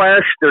feeding their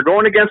flesh, they're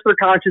going against their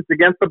conscience,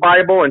 against the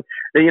Bible, and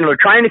they're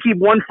trying to keep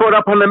one foot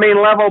up on the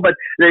main level, but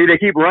they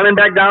keep running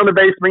back down the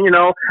basement,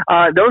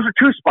 those are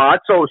two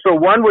spots. So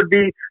one would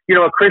be,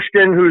 a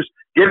Christian who's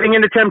giving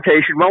into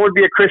temptation. One would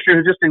be a Christian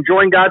who's just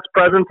enjoying God's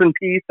presence and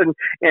peace and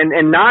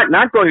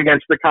not going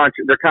against their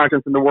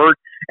conscience and the Word.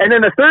 And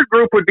then the third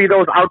group would be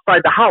those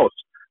outside the house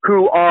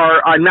who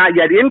are not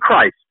yet in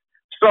Christ.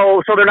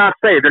 So they're not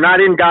saved. They're not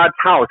in God's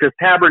house, His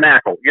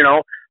tabernacle,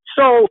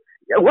 So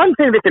one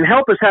thing that can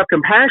help us have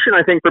compassion,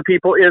 I think, for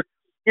people is,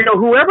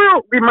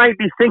 whoever we might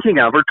be thinking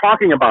of or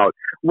talking about,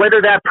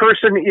 whether that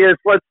person is,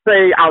 let's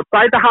say,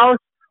 outside the house,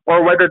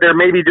 or whether they're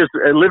maybe just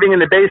living in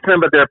the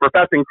basement, but they're a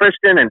professing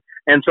Christian.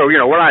 And so,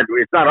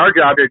 it's not our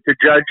job to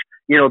judge,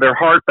 their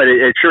heart, but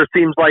it sure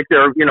seems like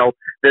they're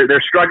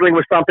struggling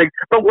with something.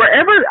 But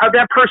wherever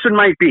that person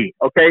might be,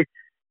 okay,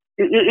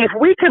 if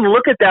we can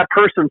look at that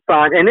person's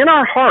son, and in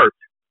our heart,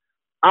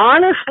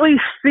 honestly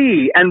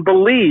see and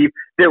believe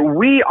that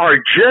we are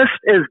just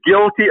as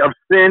guilty of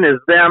sin as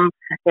them,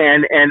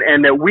 and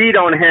that we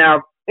don't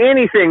have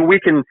anything we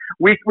can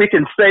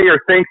say or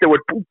think that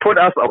would put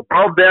us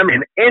above them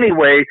in any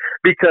way,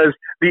 because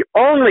the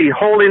only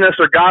holiness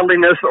or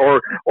godliness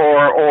or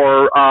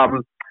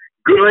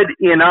good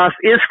in us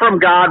is from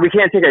God. We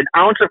can't take an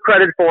ounce of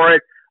credit for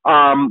it.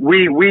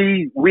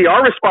 We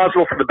are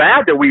responsible for the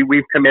bad that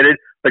we've committed,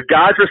 but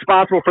God's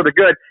responsible for the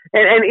good.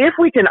 And if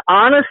we can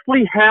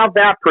honestly have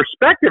that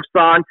perspective,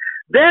 son,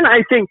 then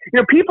I think,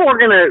 people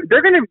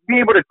they're gonna be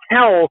able to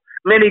tell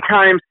many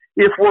times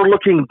if we're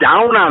looking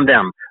down on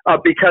them,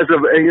 because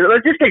of,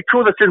 let's just take two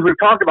of the sins we've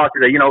talked about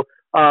today,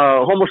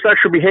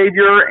 homosexual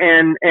behavior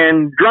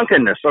and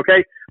drunkenness.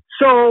 Okay.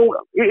 So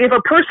if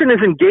a person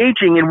is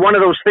engaging in one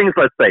of those things,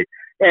 let's say,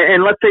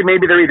 and let's say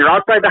maybe they're either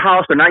outside the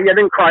house, they're not yet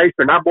in Christ,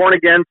 they're not born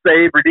again,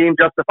 saved, redeemed,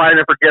 justified,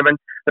 and forgiven,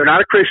 they're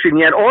not a Christian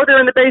yet, or they're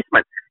in the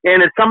basement,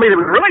 and it's somebody that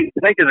we really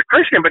think is a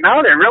Christian, but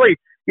now they're really,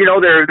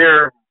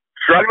 they're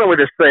struggling with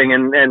this thing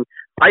and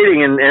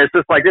fighting, and it's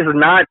just like, this is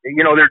not,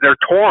 they're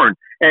torn,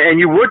 and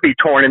you would be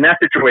torn in that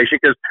situation,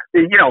 because,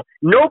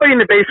 nobody in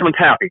the basement's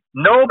happy.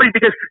 Nobody,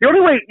 because the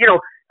only way, you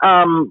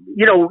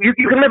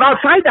can live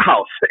outside the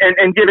house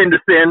and get into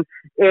sin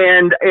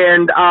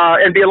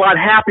and be a lot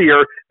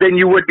happier than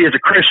you would be as a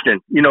Christian,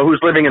 who's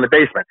living in the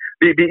basement.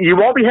 You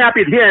won't be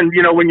happy at the end,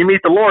 when you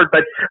meet the Lord,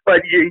 but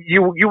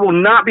you will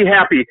not be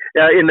happy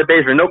in the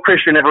basement. No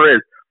Christian ever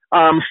is.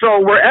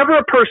 So wherever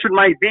a person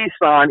might be,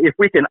 son, if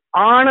we can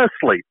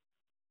honestly,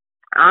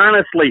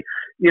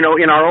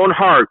 in our own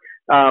heart,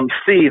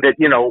 see that,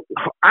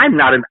 I'm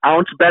not an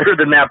ounce better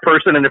than that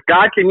person. And if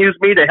God can use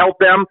me to help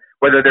them,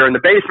 whether they're in the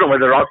basement,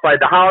 whether they're outside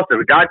the house,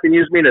 if God can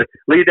use me to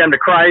lead them to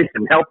Christ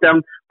and help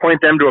them, point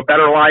them to a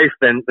better life,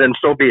 then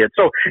so be it.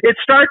 So it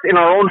starts in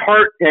our own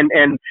heart. And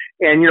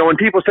when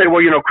people say,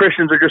 well,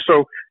 Christians are just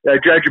so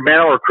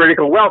judgmental or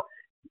critical. Well,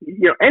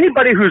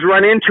 anybody who's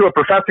run into a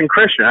professing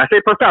Christian, I say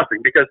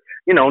professing because,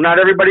 not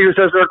everybody who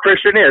says they're a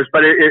Christian is,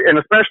 but and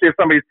especially if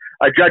somebody's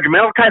a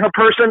judgmental type of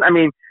person, I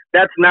mean,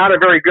 that's not a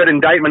very good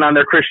indictment on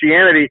their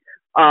Christianity,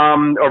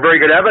 or very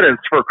good evidence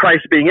for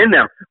Christ being in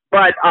them.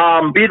 But,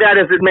 be that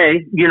as it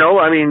may, there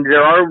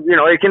are,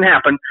 it can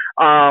happen.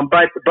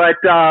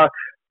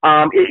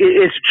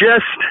 It's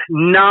just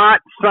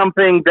not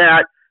something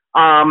that,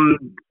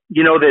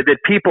 that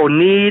people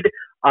need.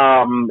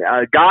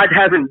 God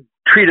hasn't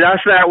treated us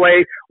that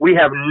way. We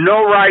have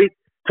no right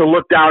to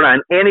look down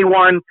on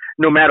anyone,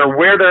 no matter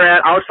where they're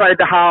at, outside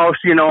the house,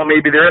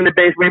 maybe they're in the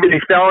basement, maybe they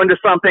fell into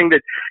something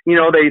that,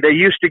 they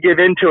used to give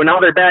into and now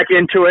they're back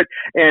into it,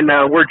 and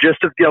we're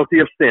just as guilty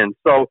of sin.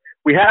 So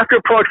we have to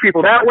approach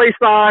people that way,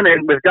 son,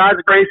 and with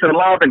God's grace and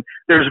love, and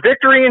there's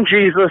victory in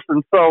Jesus.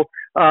 And so,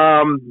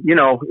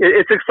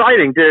 it's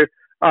exciting to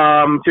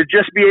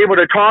just be able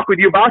to talk with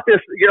you about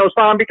this,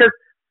 son, because,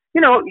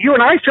 you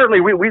and I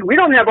certainly, we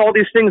don't have all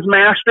these things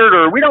mastered,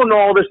 or we don't know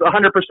all this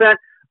 100%.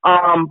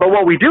 But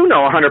what we do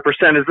know 100%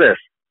 is this: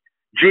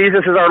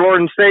 Jesus is our Lord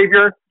and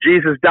Savior.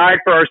 Jesus died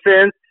for our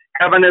sins.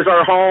 Heaven is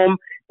our home.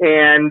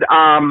 And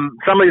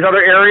some of these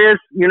other areas,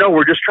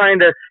 we're just trying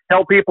to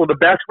help people the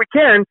best we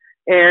can.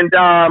 And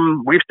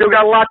we've still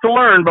got a lot to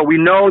learn, but we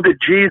know that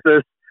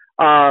Jesus,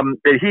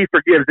 that He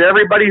forgives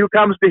everybody who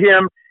comes to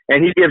Him,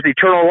 and He gives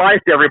eternal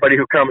life to everybody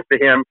who comes to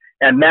Him.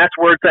 And that's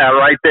where it's at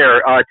right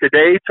there,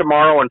 today,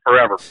 tomorrow, and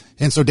forever.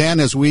 And so, Dan,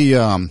 as we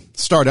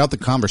start out the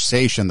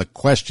conversation, the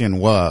question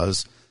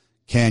was,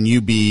 can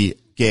you be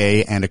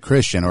gay and a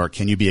Christian, or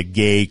can you be a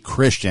gay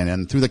Christian?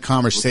 And through the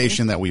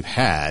conversation that we've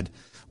had,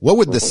 what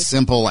would the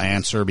simple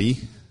answer be?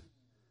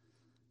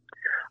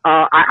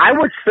 I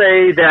would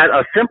say that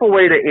a simple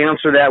way to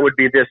answer that would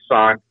be this,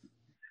 son.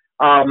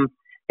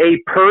 A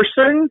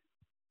person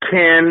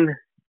can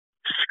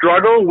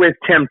struggle with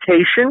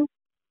temptation.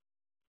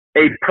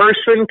 A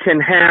person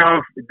can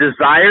have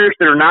desires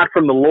that are not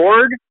from the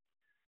Lord,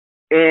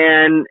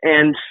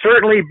 and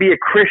certainly be a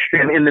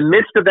Christian in the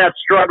midst of that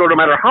struggle, no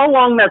matter how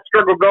long that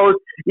struggle goes,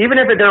 even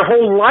if it's their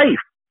whole life.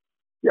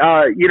 He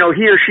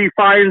or she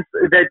finds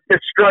that this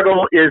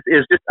struggle is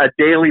just a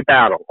daily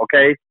battle.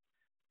 Okay.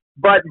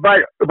 But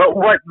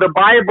what the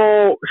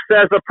Bible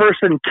says a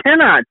person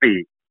cannot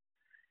be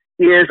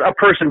is a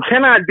person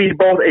cannot be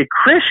both a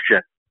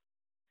Christian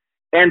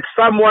and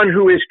someone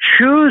who is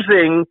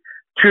choosing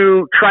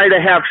to try to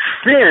have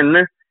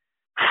sin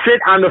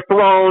sit on the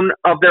throne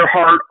of their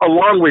heart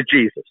along with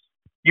Jesus.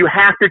 You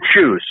have to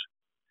choose.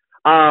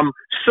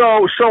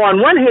 So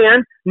on one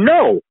hand,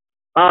 no,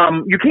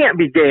 you can't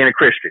be gay and a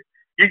Christian.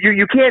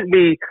 You can't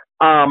be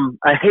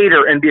a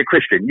hater and be a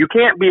Christian. You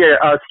can't be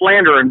a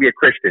slanderer and be a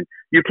Christian.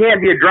 You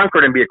can't be a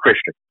drunkard and be a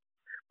Christian.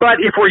 But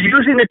if we're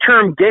using the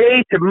term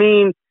gay to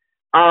mean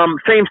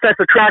same-sex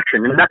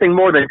attraction and nothing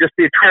more than just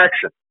the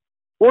attraction,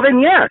 well then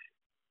yes.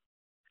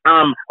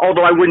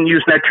 Although I wouldn't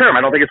use that term.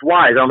 I don't think it's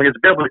wise. I don't think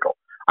it's biblical.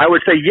 I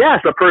would say yes,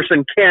 a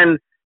person can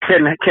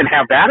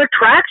have that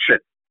attraction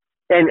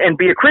and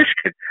be a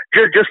Christian,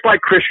 just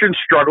like Christians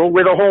struggle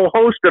with a whole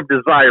host of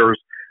desires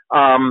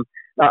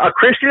A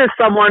Christian is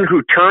someone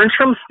who turns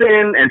from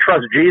sin and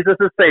trusts Jesus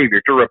as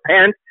Savior. To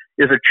repent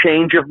is a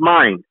change of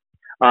mind.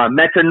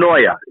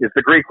 Metanoia is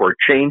the Greek word,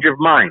 change of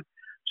mind.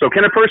 So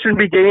can a person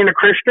be gay and a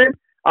Christian?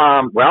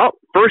 Well,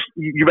 first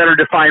you better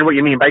define what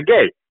you mean by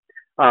gay.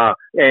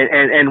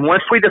 And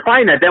once we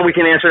define that, then we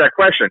can answer that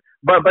question.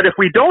 But if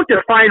we don't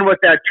define what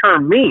that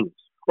term means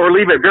or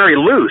leave it very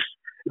loose,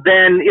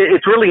 then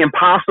it's really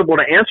impossible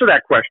to answer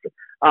that question.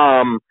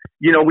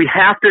 We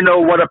have to know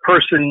what a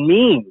person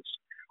means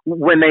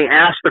when they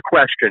ask the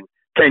question,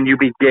 can you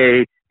be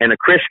gay and a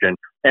Christian?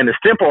 And the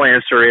simple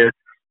answer is,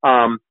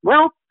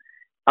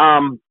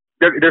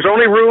 there's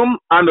only room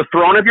on the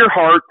throne of your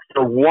heart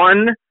for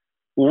one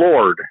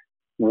Lord,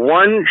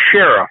 one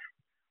sheriff,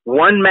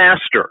 one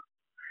master.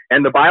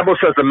 And the Bible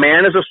says a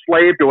man is a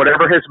slave to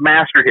whatever has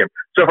mastered him.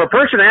 So if a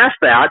person asks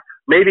that,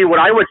 maybe what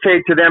I would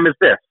say to them is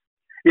this.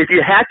 If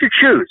you had to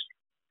choose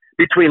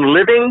between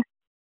living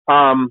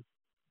in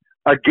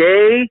a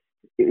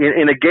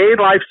gay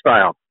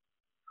lifestyle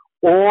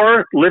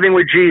or living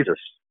with Jesus,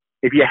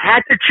 if you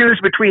had to choose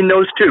between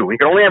those two, you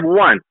can only have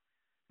one,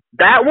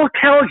 that will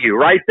tell you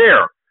right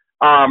there,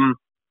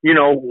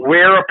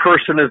 where a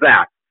person is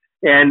at.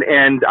 And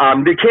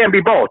they can't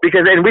be both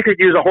and we could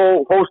use a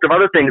whole host of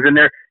other things in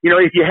there.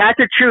 If you had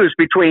to choose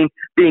between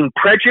being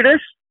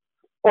prejudiced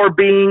or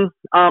being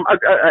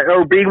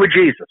with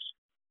Jesus,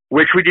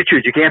 which would you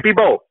choose? You can't be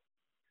both.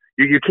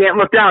 You can't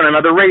look down on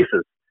other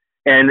races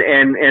and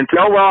say,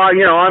 oh, well,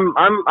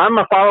 I'm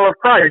a follower of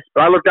Christ,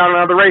 but I look down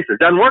on other races. It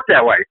doesn't work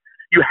that way.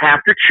 You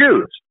have to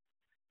choose.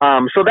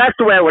 So that's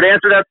the way I would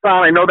answer that,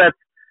 Sal. I know that's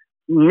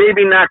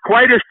maybe not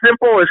quite as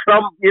simple as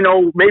some,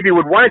 maybe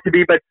would want it to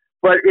be, but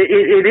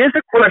it is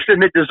a question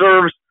that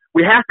deserves,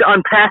 we have to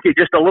unpack it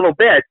just a little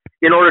bit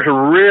in order to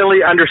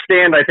really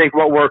understand, I think,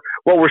 what we're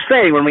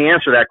saying when we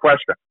answer that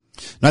question.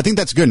 And I think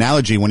that's a good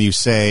analogy when you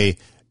say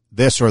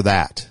this or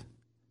that.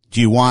 Do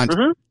you want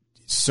to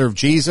serve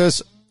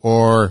Jesus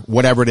or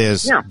whatever it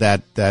is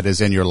that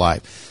is in your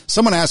life?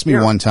 Someone asked me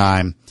one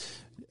time,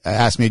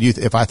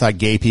 if I thought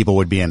gay people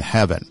would be in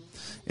heaven.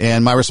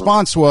 And my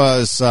response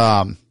was,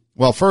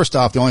 first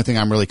off, the only thing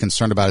I'm really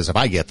concerned about is if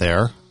I get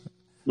there.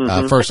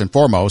 First and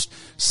foremost.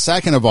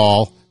 Second of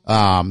all,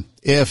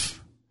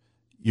 if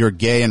you're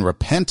gay and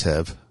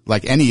repentive,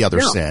 like any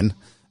other sin,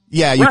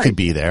 you could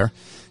be there.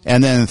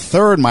 And then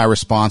third, my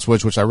response,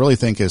 which I really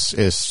think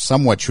is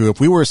somewhat true, if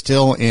we were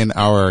still in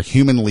our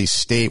humanly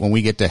state when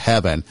we get to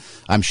heaven,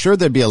 I'm sure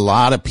there'd be a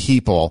lot of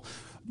people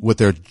with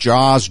their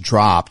jaws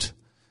dropped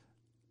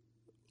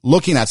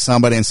looking at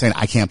somebody and saying,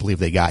 I can't believe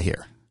they got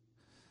here.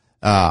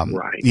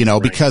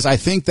 Because I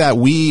think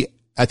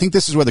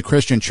this is where the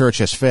Christian church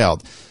has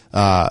failed.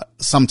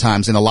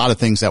 Sometimes in a lot of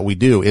things that we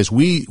do is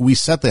we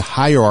set the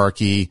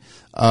hierarchy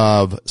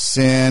of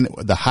sin,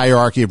 the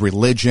hierarchy of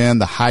religion,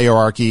 the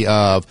hierarchy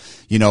of,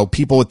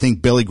 people would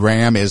think Billy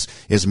Graham is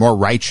more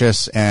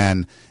righteous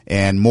and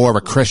more of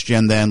a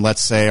Christian than,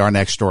 let's say, our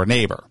next door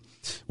neighbor.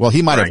 Well,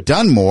 he might have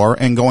done more,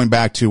 and going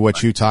back to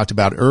what you talked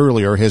about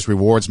earlier, his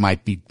rewards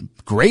might be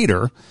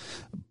greater,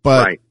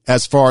 but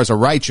as far as a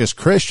righteous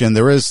Christian,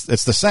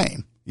 it's the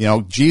same.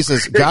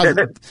 Jesus,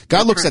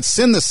 God looks at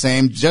sin the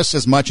same just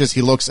as much as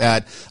he looks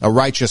at a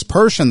righteous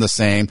person the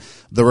same.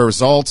 The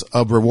result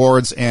of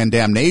rewards and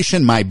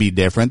damnation might be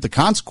different. The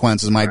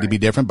consequences might be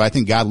different, but I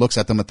think God looks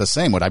at them at the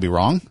same. Would I be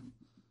wrong?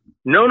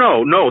 No.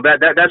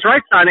 That's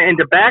right, son. And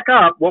to back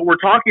up what we're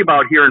talking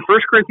about here in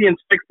 1 Corinthians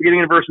 6,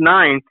 beginning in verse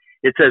 9,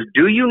 it says,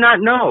 do you not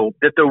know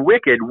that the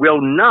wicked will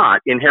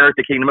not inherit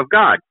the kingdom of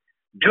God?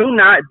 Do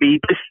not be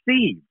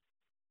deceived.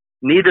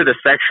 Neither the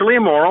sexually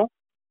immoral,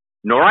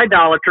 nor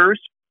idolaters,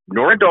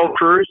 nor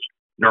adulterers,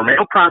 nor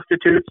male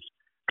prostitutes,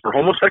 nor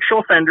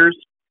homosexual offenders,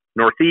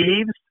 nor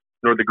thieves,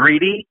 nor the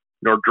greedy,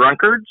 nor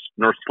drunkards,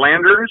 nor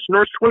slanderers,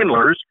 nor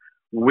swindlers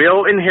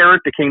will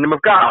inherit the kingdom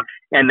of God.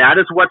 And that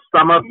is what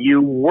some of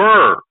you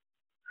were.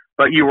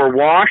 But you were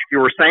washed, you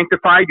were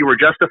sanctified, you were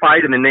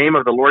justified in the name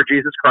of the Lord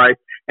Jesus Christ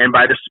and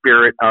by the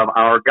Spirit of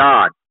our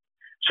God.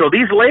 So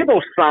these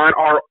labels, son,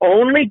 are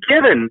only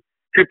given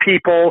to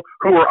people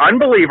who are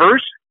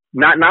unbelievers,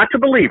 not to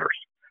believers,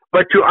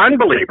 but to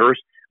unbelievers.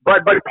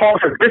 But Paul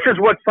says, this is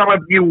what some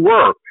of you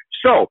were.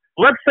 So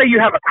let's say you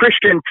have a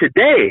Christian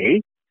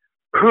today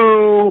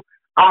who,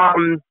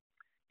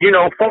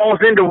 falls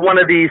into one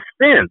of these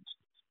sins.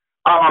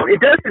 It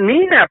doesn't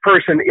mean that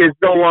person is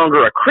no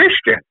longer a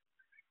Christian,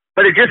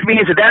 but it just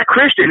means that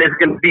Christian is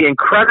going to be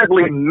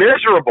incredibly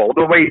miserable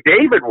the way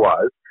David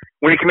was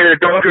when he committed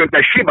adultery with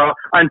Bathsheba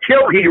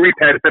until he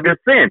repents of his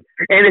sin.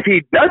 And if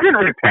he doesn't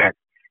repent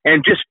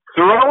and just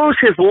throws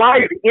his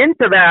life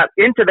into that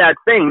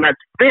thing, that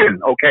sin,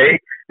 okay,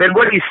 then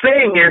what he's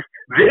saying is,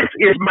 this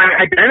is my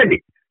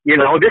identity.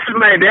 This is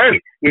my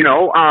identity,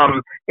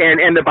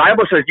 and the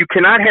Bible says you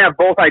cannot have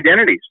both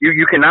identities.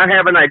 You cannot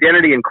have an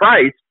identity in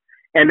Christ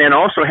and then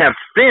also have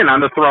sin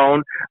on the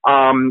throne.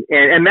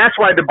 And that's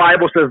why the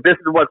Bible says this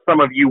is what some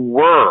of you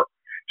were.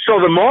 So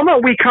the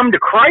moment we come to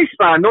Christ,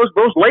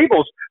 those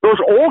labels, those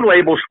old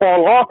labels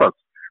fall off us.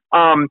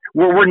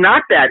 we're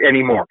not that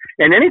anymore.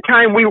 And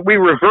anytime we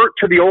revert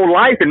to the old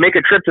life and make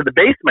a trip to the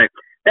basement,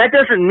 that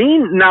doesn't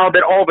mean now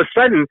that all of a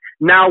sudden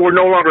now we're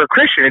no longer a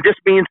Christian. It just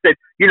means that,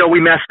 we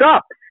messed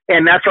up.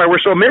 And that's why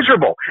we're so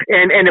miserable.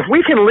 And if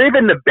we can live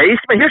in the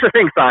basement, here's the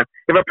thing, son.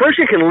 If a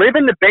person can live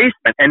in the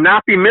basement and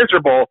not be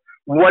miserable,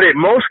 what it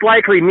most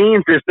likely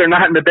means is they're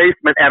not in the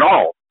basement at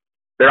all.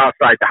 They're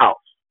outside the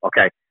house.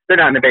 Okay? They're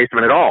not in the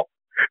basement at all.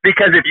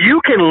 Because if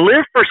you can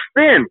live for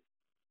sin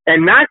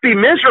and not be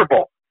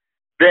miserable,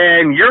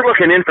 then you're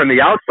looking in from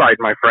the outside,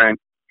 my friend.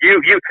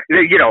 You're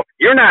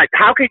not,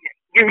 how can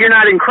you're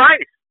not in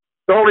Christ.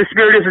 The Holy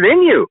Spirit isn't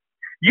in you.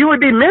 You would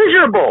be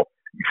miserable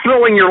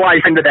throwing your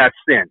life into that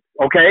sin.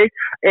 Okay?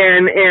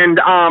 And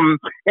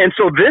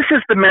so this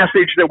is the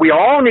message that we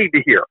all need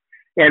to hear,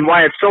 and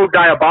why it's so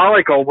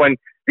diabolical when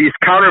these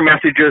counter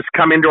messages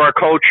come into our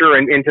culture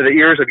and into the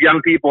ears of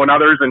young people and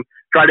others and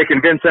try to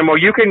convince them, well,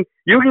 you can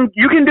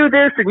do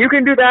this and you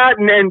can do that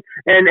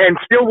and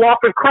still walk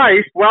with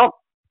Christ. Well,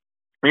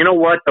 you know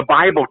what? The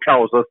Bible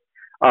tells us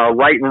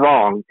right and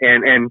wrong,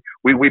 and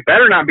we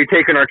better not be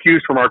taking our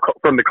cues from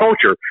the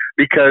culture,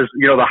 because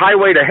the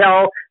highway to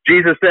hell,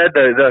 Jesus said,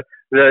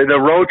 the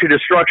road to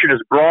destruction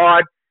is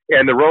broad,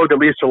 and the road that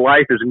leads to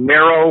life is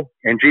narrow,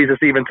 and Jesus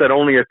even said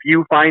only a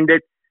few find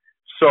it.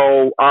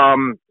 So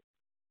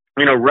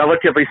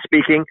relatively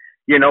speaking,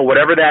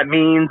 whatever that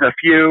means, a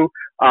few.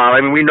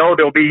 We know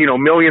there'll be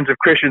millions of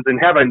Christians in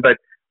heaven, but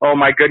oh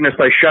my goodness,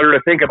 I shudder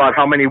to think about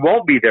how many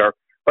won't be there.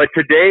 But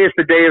today is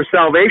the day of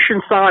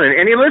salvation, son, and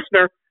any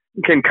listener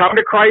can come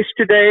to Christ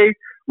today,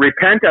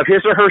 repent of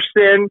his or her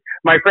sin.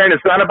 My friend,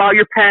 it's not about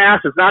your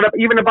past. It's not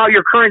even about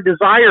your current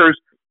desires.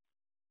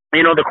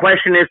 The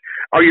question is,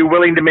 are you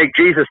willing to make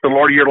Jesus the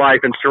Lord of your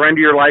life and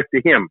surrender your life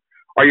to him?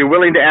 Are you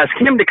willing to ask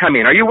him to come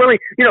in? Are you willing?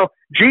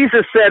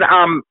 Jesus said,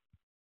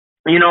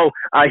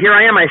 here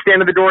I am, I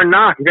stand at the door and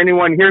knock. If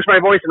anyone hears my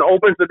voice and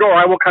opens the door,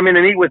 I will come in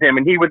and eat with him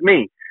and he with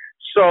me.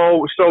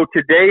 So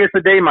today is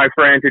the day, my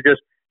friend, to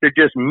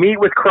just meet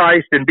with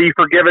Christ and be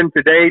forgiven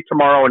today,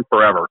 tomorrow, and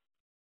forever.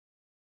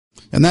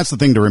 And that's the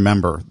thing to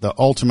remember. The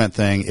ultimate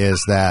thing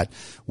is that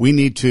we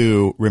need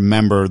to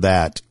remember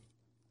that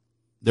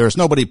there's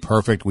nobody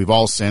perfect. We've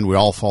all sinned. We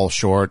all fall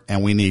short,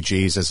 and we need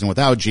Jesus. And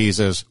without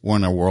Jesus, we're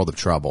in a world of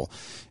trouble.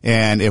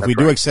 And if we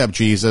do accept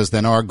Jesus,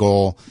 then our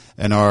goal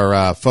and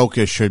our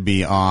focus should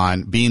be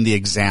on being the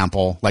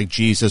example, like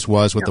Jesus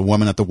was with the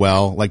woman at the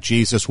well, like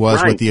Jesus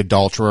was with the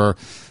adulterer,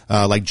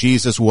 like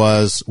Jesus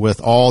was with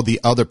all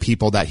the other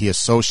people that he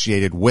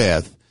associated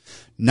with.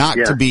 Not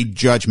to be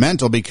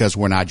judgmental, because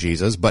we're not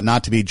Jesus, but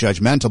not to be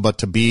judgmental, but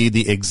to be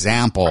the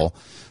example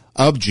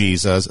of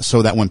Jesus,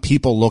 so that when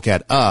people look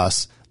at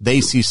us,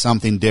 they see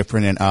something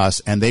different in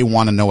us, and they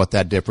want to know what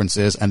that difference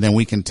is, and then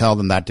we can tell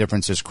them that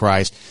difference is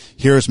Christ.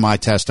 Here's my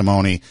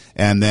testimony,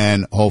 and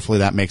then hopefully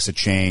that makes a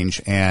change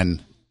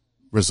and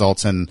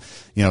results in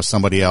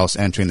somebody else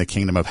entering the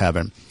kingdom of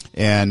heaven.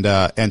 And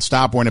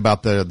stop worrying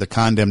about the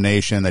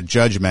condemnation, the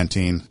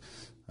judgmenting.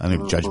 I don't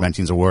know if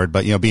judgmenting is a word,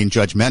 but being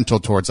judgmental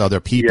towards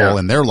other people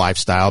and their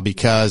lifestyle,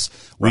 because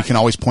we can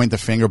always point the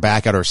finger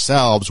back at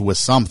ourselves with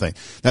something.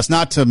 That's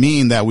not to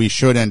mean that we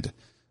shouldn't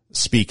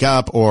speak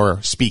up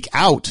or speak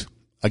out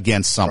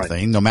against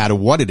something, no matter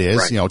what it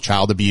is,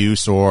 child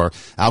abuse or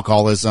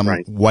alcoholism,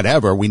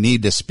 whatever. We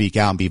need to speak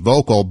out and be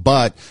vocal,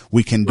 but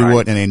we can do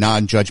it in a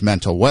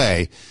non-judgmental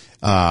way,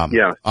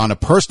 on a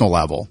personal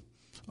level.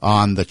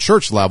 On the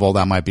church level,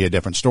 that might be a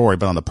different story,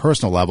 but on the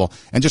personal level,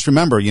 and just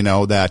remember,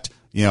 that,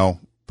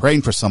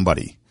 praying for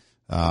somebody,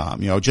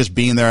 just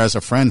being there as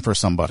a friend for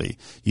somebody.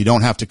 You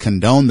don't have to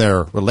condone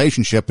their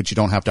relationship, but you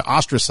don't have to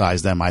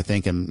ostracize them, I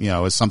think. And,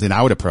 it's something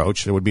I would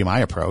approach. It would be my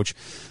approach.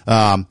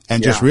 And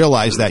just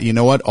realize that,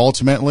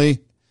 ultimately,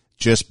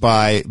 just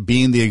by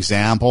being the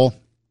example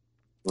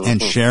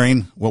and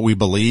sharing what we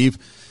believe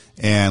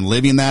and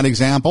living that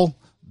example,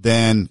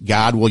 then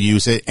God will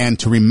use it. And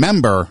to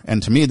remember,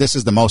 and to me, this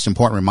is the most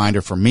important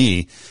reminder for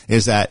me,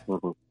 is that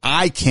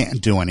I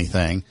can't do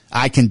anything.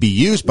 I can be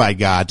used by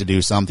God to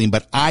do something,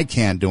 but I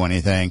can't do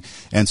anything.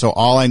 And so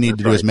all I need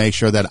to do is make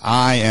sure that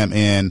I am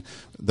in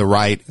the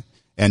right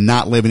and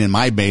not living in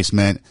my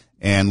basement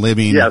and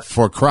living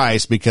for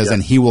Christ, because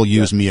then he will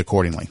use me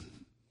accordingly.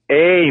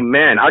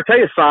 Amen. I'll tell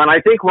you, son,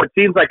 I think what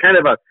seems like kind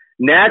of a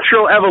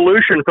natural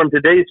evolution from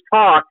today's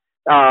talk,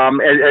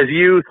 as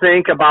you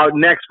think about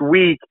next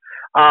week,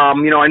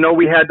 I know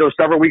we had those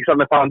several weeks on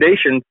the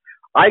foundations.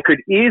 I could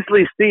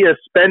easily see us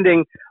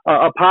spending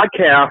a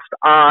podcast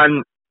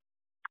on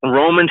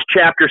Romans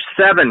chapter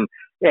 7,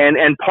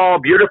 and Paul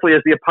beautifully,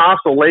 as the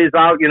apostle, lays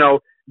out,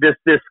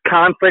 this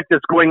conflict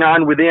that's going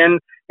on within,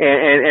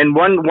 and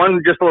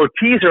one just a little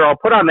teaser I'll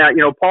put on that.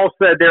 Paul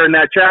said there in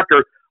that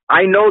chapter,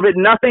 I know that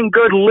nothing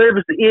good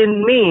lives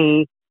in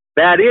me,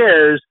 that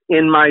is,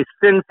 in my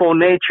sinful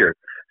nature.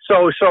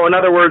 So in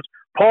other words,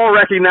 Paul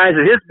recognized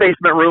that his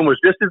basement room was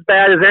just as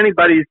bad as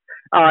anybody's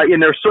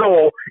in their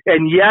soul,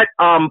 and yet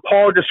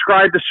Paul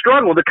described the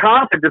struggle, the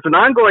conflict. It's an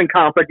ongoing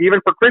conflict, even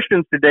for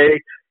Christians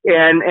today.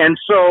 And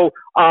so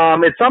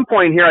at some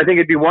point here, I think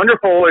it'd be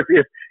wonderful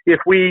if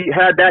we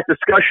had that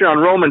discussion on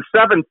Romans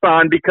 7,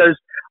 son, because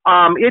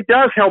it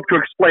does help to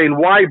explain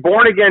why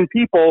born-again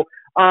people,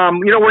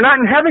 we're not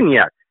in heaven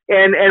yet.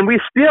 And we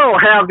still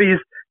have these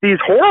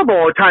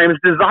horrible, at times,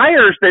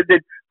 desires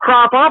that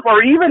crop up,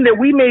 or even that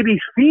we maybe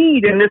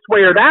feed in this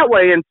way or that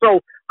way. And so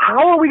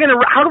how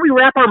do we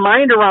wrap our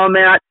mind around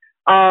that?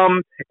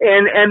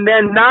 And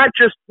then not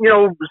just,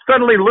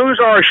 suddenly lose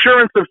our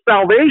assurance of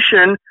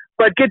salvation,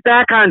 but get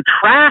back on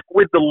track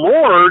with the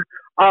Lord,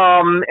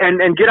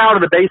 and get out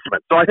of the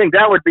basement. So I think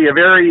that would be a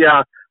very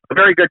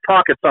good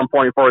talk at some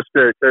point for us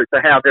to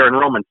have there in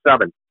Romans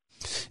 7.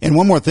 And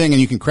one more thing,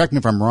 and you can correct me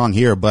if I'm wrong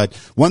here, but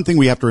one thing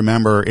we have to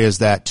remember is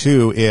that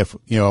too, if,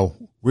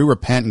 we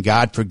repent and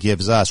God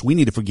forgives us, we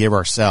need to forgive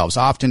ourselves.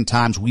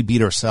 Oftentimes we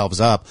beat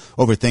ourselves up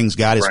over things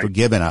God has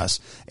forgiven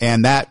us,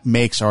 and that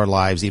makes our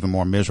lives even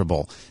more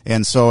miserable.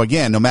 And so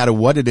again, no matter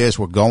what it is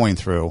we're going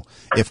through,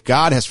 if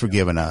God has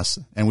forgiven us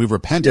and we've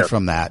repented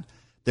from that,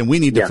 then we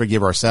need to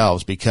forgive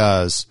ourselves,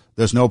 because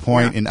there's no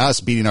point in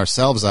us beating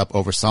ourselves up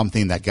over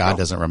something that God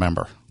doesn't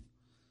remember.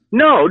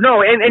 No.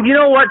 And you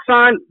know what,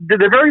 son? The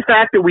very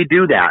fact that we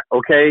do that,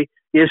 okay,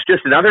 is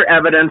just another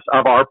evidence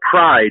of our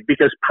pride,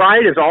 because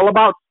pride is all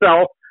about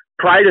self.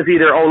 Pride is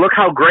either, oh, look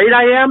how great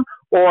I am,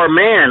 or,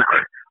 man,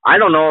 I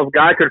don't know if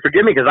God could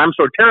forgive me because I'm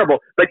so terrible.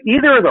 But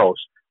either of those,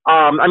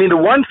 the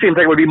one seems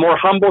like it would be more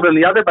humble than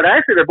the other, but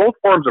actually they're both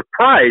forms of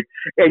pride.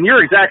 And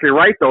you're exactly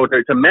right, though,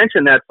 to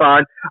mention that,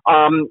 son.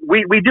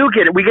 We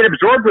get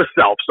absorbed with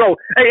self. So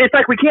it's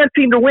like we can't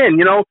seem to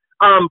win,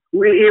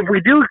 if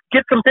we do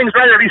get some things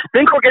right, or at least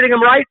think we're getting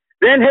them right,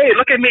 then, hey,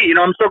 look at me,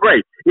 I'm so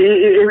great.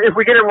 If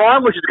we get it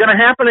wrong, which is going to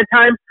happen at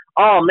times,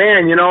 oh,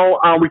 man,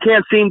 we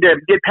can't seem to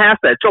get past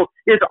that. So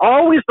it's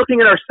always looking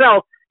at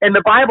ourselves. And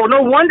the Bible,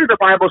 no wonder the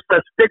Bible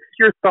says, fix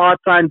your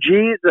thoughts on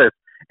Jesus,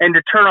 and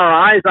to turn our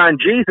eyes on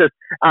Jesus.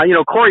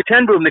 Corrie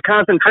ten Boom, the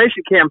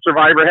concentration camp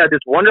survivor, had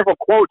this wonderful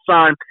quote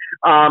on,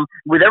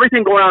 with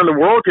everything going on in the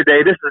world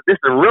today, this is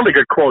a really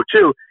good quote,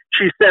 too.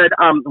 She said,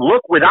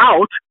 look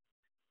without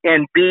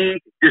and be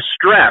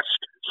distressed.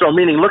 So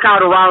meaning look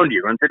out around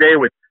you. And today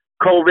with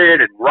COVID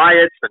and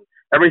riots and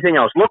everything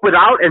else, look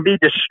without and be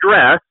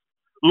distressed.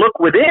 Look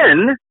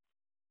within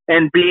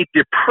and be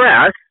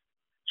depressed.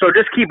 So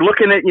just keep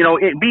looking at,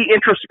 be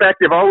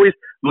introspective, always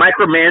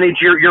micromanage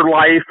your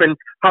life and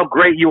how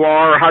great you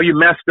are, how you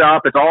messed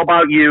up. It's all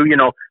about you,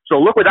 So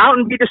look without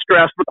and be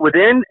distressed. Look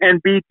within and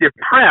be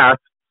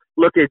depressed.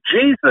 Look at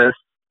Jesus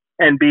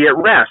and be at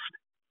rest.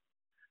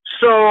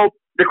 So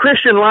the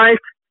Christian life,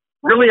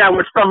 really, I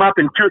would sum up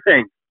in two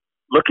things.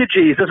 Look at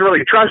Jesus,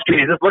 really trust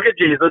Jesus, look at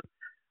Jesus,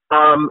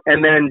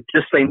 and then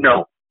just say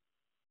no.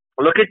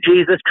 Look at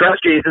Jesus,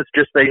 trust Jesus,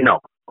 just say no.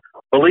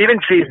 Believe in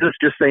Jesus,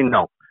 just say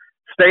no.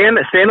 Stay in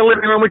the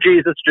living room with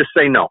Jesus, just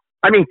say no.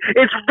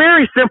 It's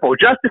very simple.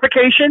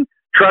 Justification,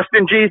 trust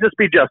in Jesus,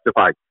 be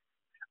justified.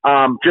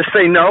 Just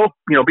say no,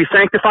 be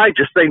sanctified,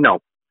 just say no.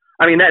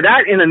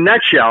 That in a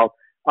nutshell,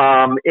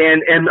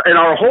 and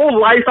our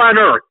whole life on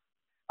earth,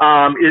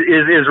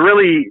 is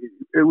really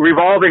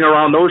revolving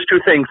around those two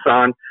things,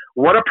 son.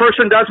 What a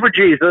person does with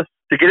Jesus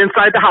to get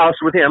inside the house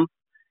with him,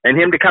 and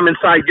him to come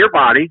inside your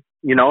body,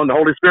 and the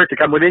Holy Spirit to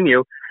come within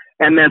you.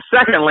 And then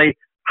secondly,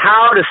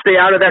 how to stay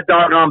out of that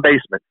doggone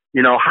basement.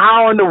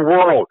 How in the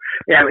world,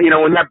 and,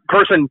 when that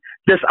person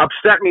just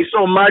upset me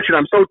so much and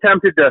I'm so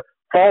tempted to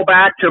fall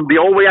back to the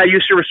old way I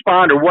used to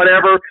respond or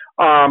whatever,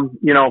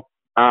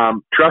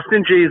 trust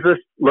in Jesus,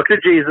 look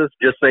at Jesus,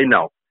 just say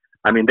no.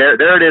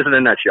 There it is in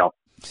a nutshell.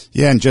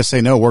 Yeah, and just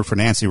say no worked for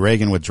Nancy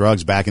Reagan with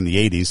drugs back in the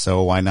 80s,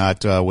 so why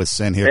not with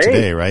sin here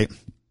today, right?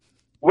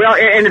 Well,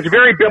 and it's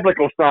very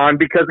biblical, son,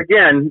 because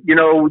again,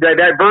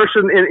 that verse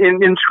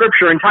in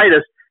Scripture in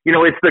Titus,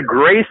 it's the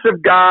grace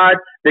of God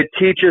that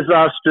teaches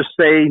us to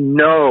say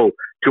no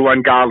to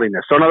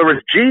ungodliness. So in other words,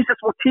 Jesus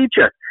will teach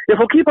us if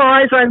we'll keep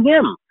our eyes on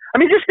him.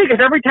 Just think if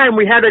every time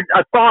we had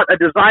a thought, a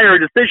desire, a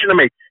decision to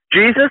make,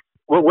 Jesus,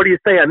 what do you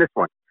say on this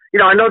one?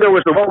 I know there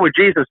was the what would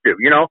Jesus do,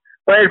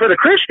 but for the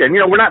Christian,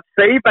 we're not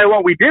saved by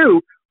what we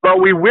do,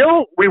 but we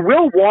will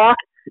walk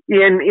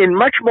in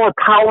much more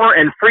power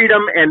and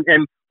freedom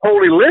and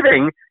holy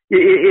living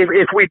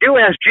if we do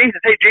ask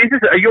Jesus, hey, Jesus,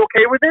 are you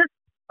okay with this?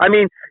 And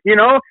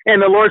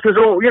the Lord says,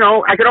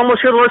 I could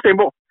almost hear the Lord saying,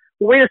 well,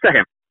 wait a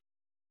second.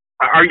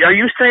 Are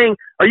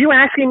you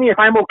asking me if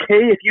I'm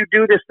okay if you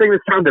do this thing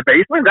that's down in the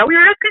basement? Is that what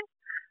you're asking?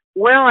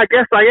 Well, I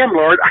guess I am,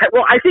 Lord.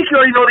 I think you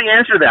already know the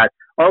answer to that.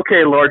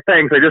 Okay, Lord,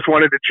 thanks. I just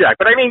wanted to check.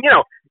 But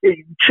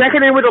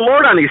checking in with the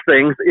Lord on these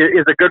things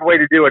is a good way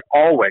to do it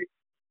always.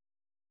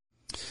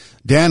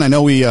 Dan, I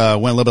know we went a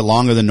little bit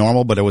longer than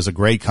normal, but it was a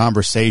great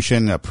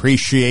conversation.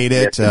 Appreciate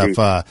it. Yes,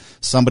 if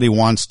somebody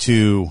wants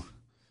to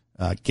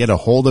get a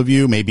hold of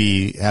you,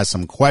 maybe has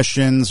some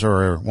questions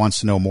or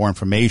wants to know more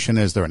information,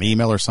 is there an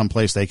email or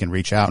someplace they can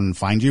reach out and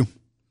find you?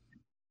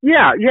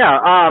 Yeah.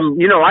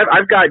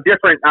 I've got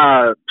different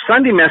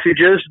Sunday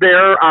messages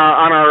there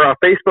on our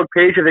Facebook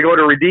page. If they go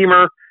to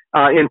Redeemer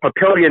in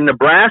Papillion,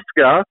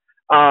 Nebraska,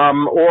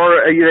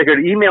 or they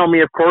could email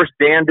me, of course,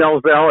 Dan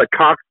Delzell at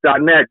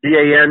Cox.net,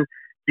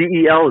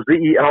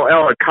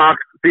 DanDelzell at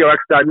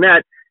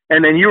CoX.net.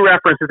 And then you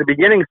referenced at the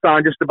beginning,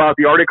 Son, just about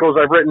the articles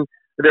I've written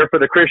there for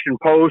the Christian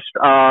Post.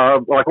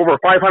 Like over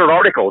 500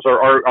 articles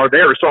are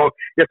there. So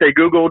if they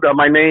Googled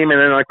my name and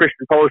then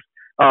Christian Post,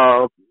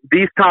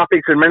 these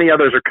topics and many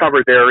others are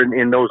covered there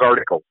in those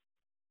articles.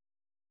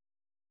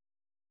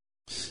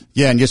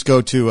 Yeah, and just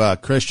go to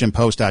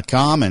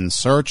ChristianPost.com and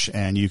search,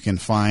 and you can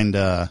find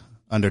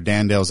under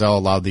Dan Dalzell a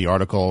lot of the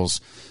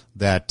articles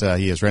that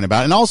he has written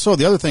about. And also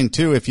the other thing,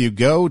 too, if you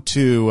go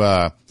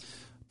to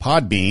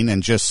Podbean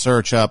and just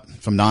search up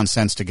From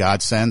Nonsense to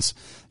God Sense,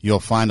 you'll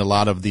find a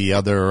lot of the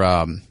other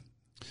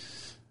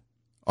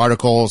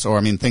articles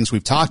things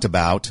we've talked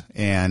about,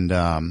 and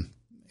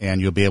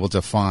you'll be able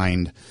to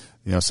find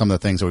some of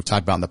the things that we've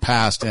talked about in the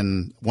past.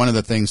 And one of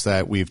the things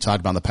that we've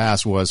talked about in the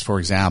past was, for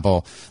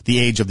example, the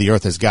age of the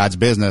earth is God's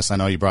business. I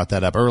know you brought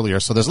that up earlier.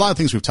 So there's a lot of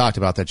things we've talked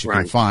about that you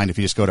can find if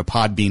you just go to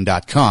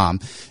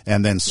podbean.com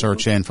and then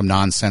search in From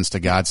Nonsense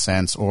to God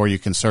Sense, or you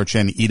can search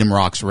in Edom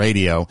Rocks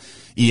Radio,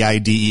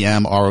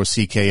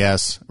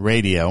 EIDEMROCKS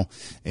Radio,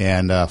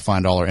 and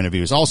find all our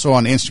interviews. Also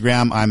on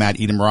Instagram, I'm at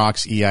Edom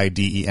Rocks,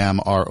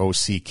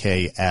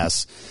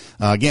 EIDEMROCKS.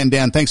 Again,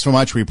 Dan, thanks so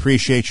much. We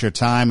appreciate your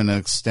time and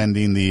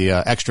extending the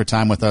extra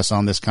time with us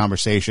on this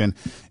conversation,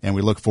 and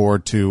we look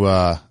forward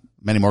to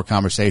many more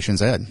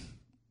conversations ahead.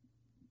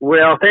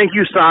 Well, thank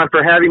you, Son,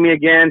 for having me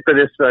again for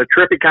this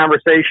terrific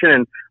conversation,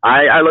 and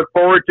I look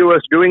forward to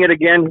us doing it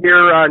again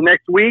here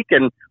next week,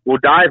 and we'll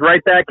dive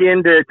right back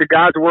into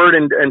God's Word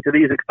and to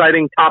these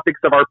exciting topics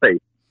of our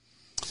faith.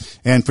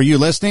 And for you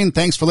listening,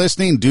 thanks for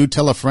listening. Do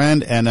tell a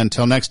friend, and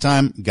until next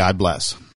time, God bless.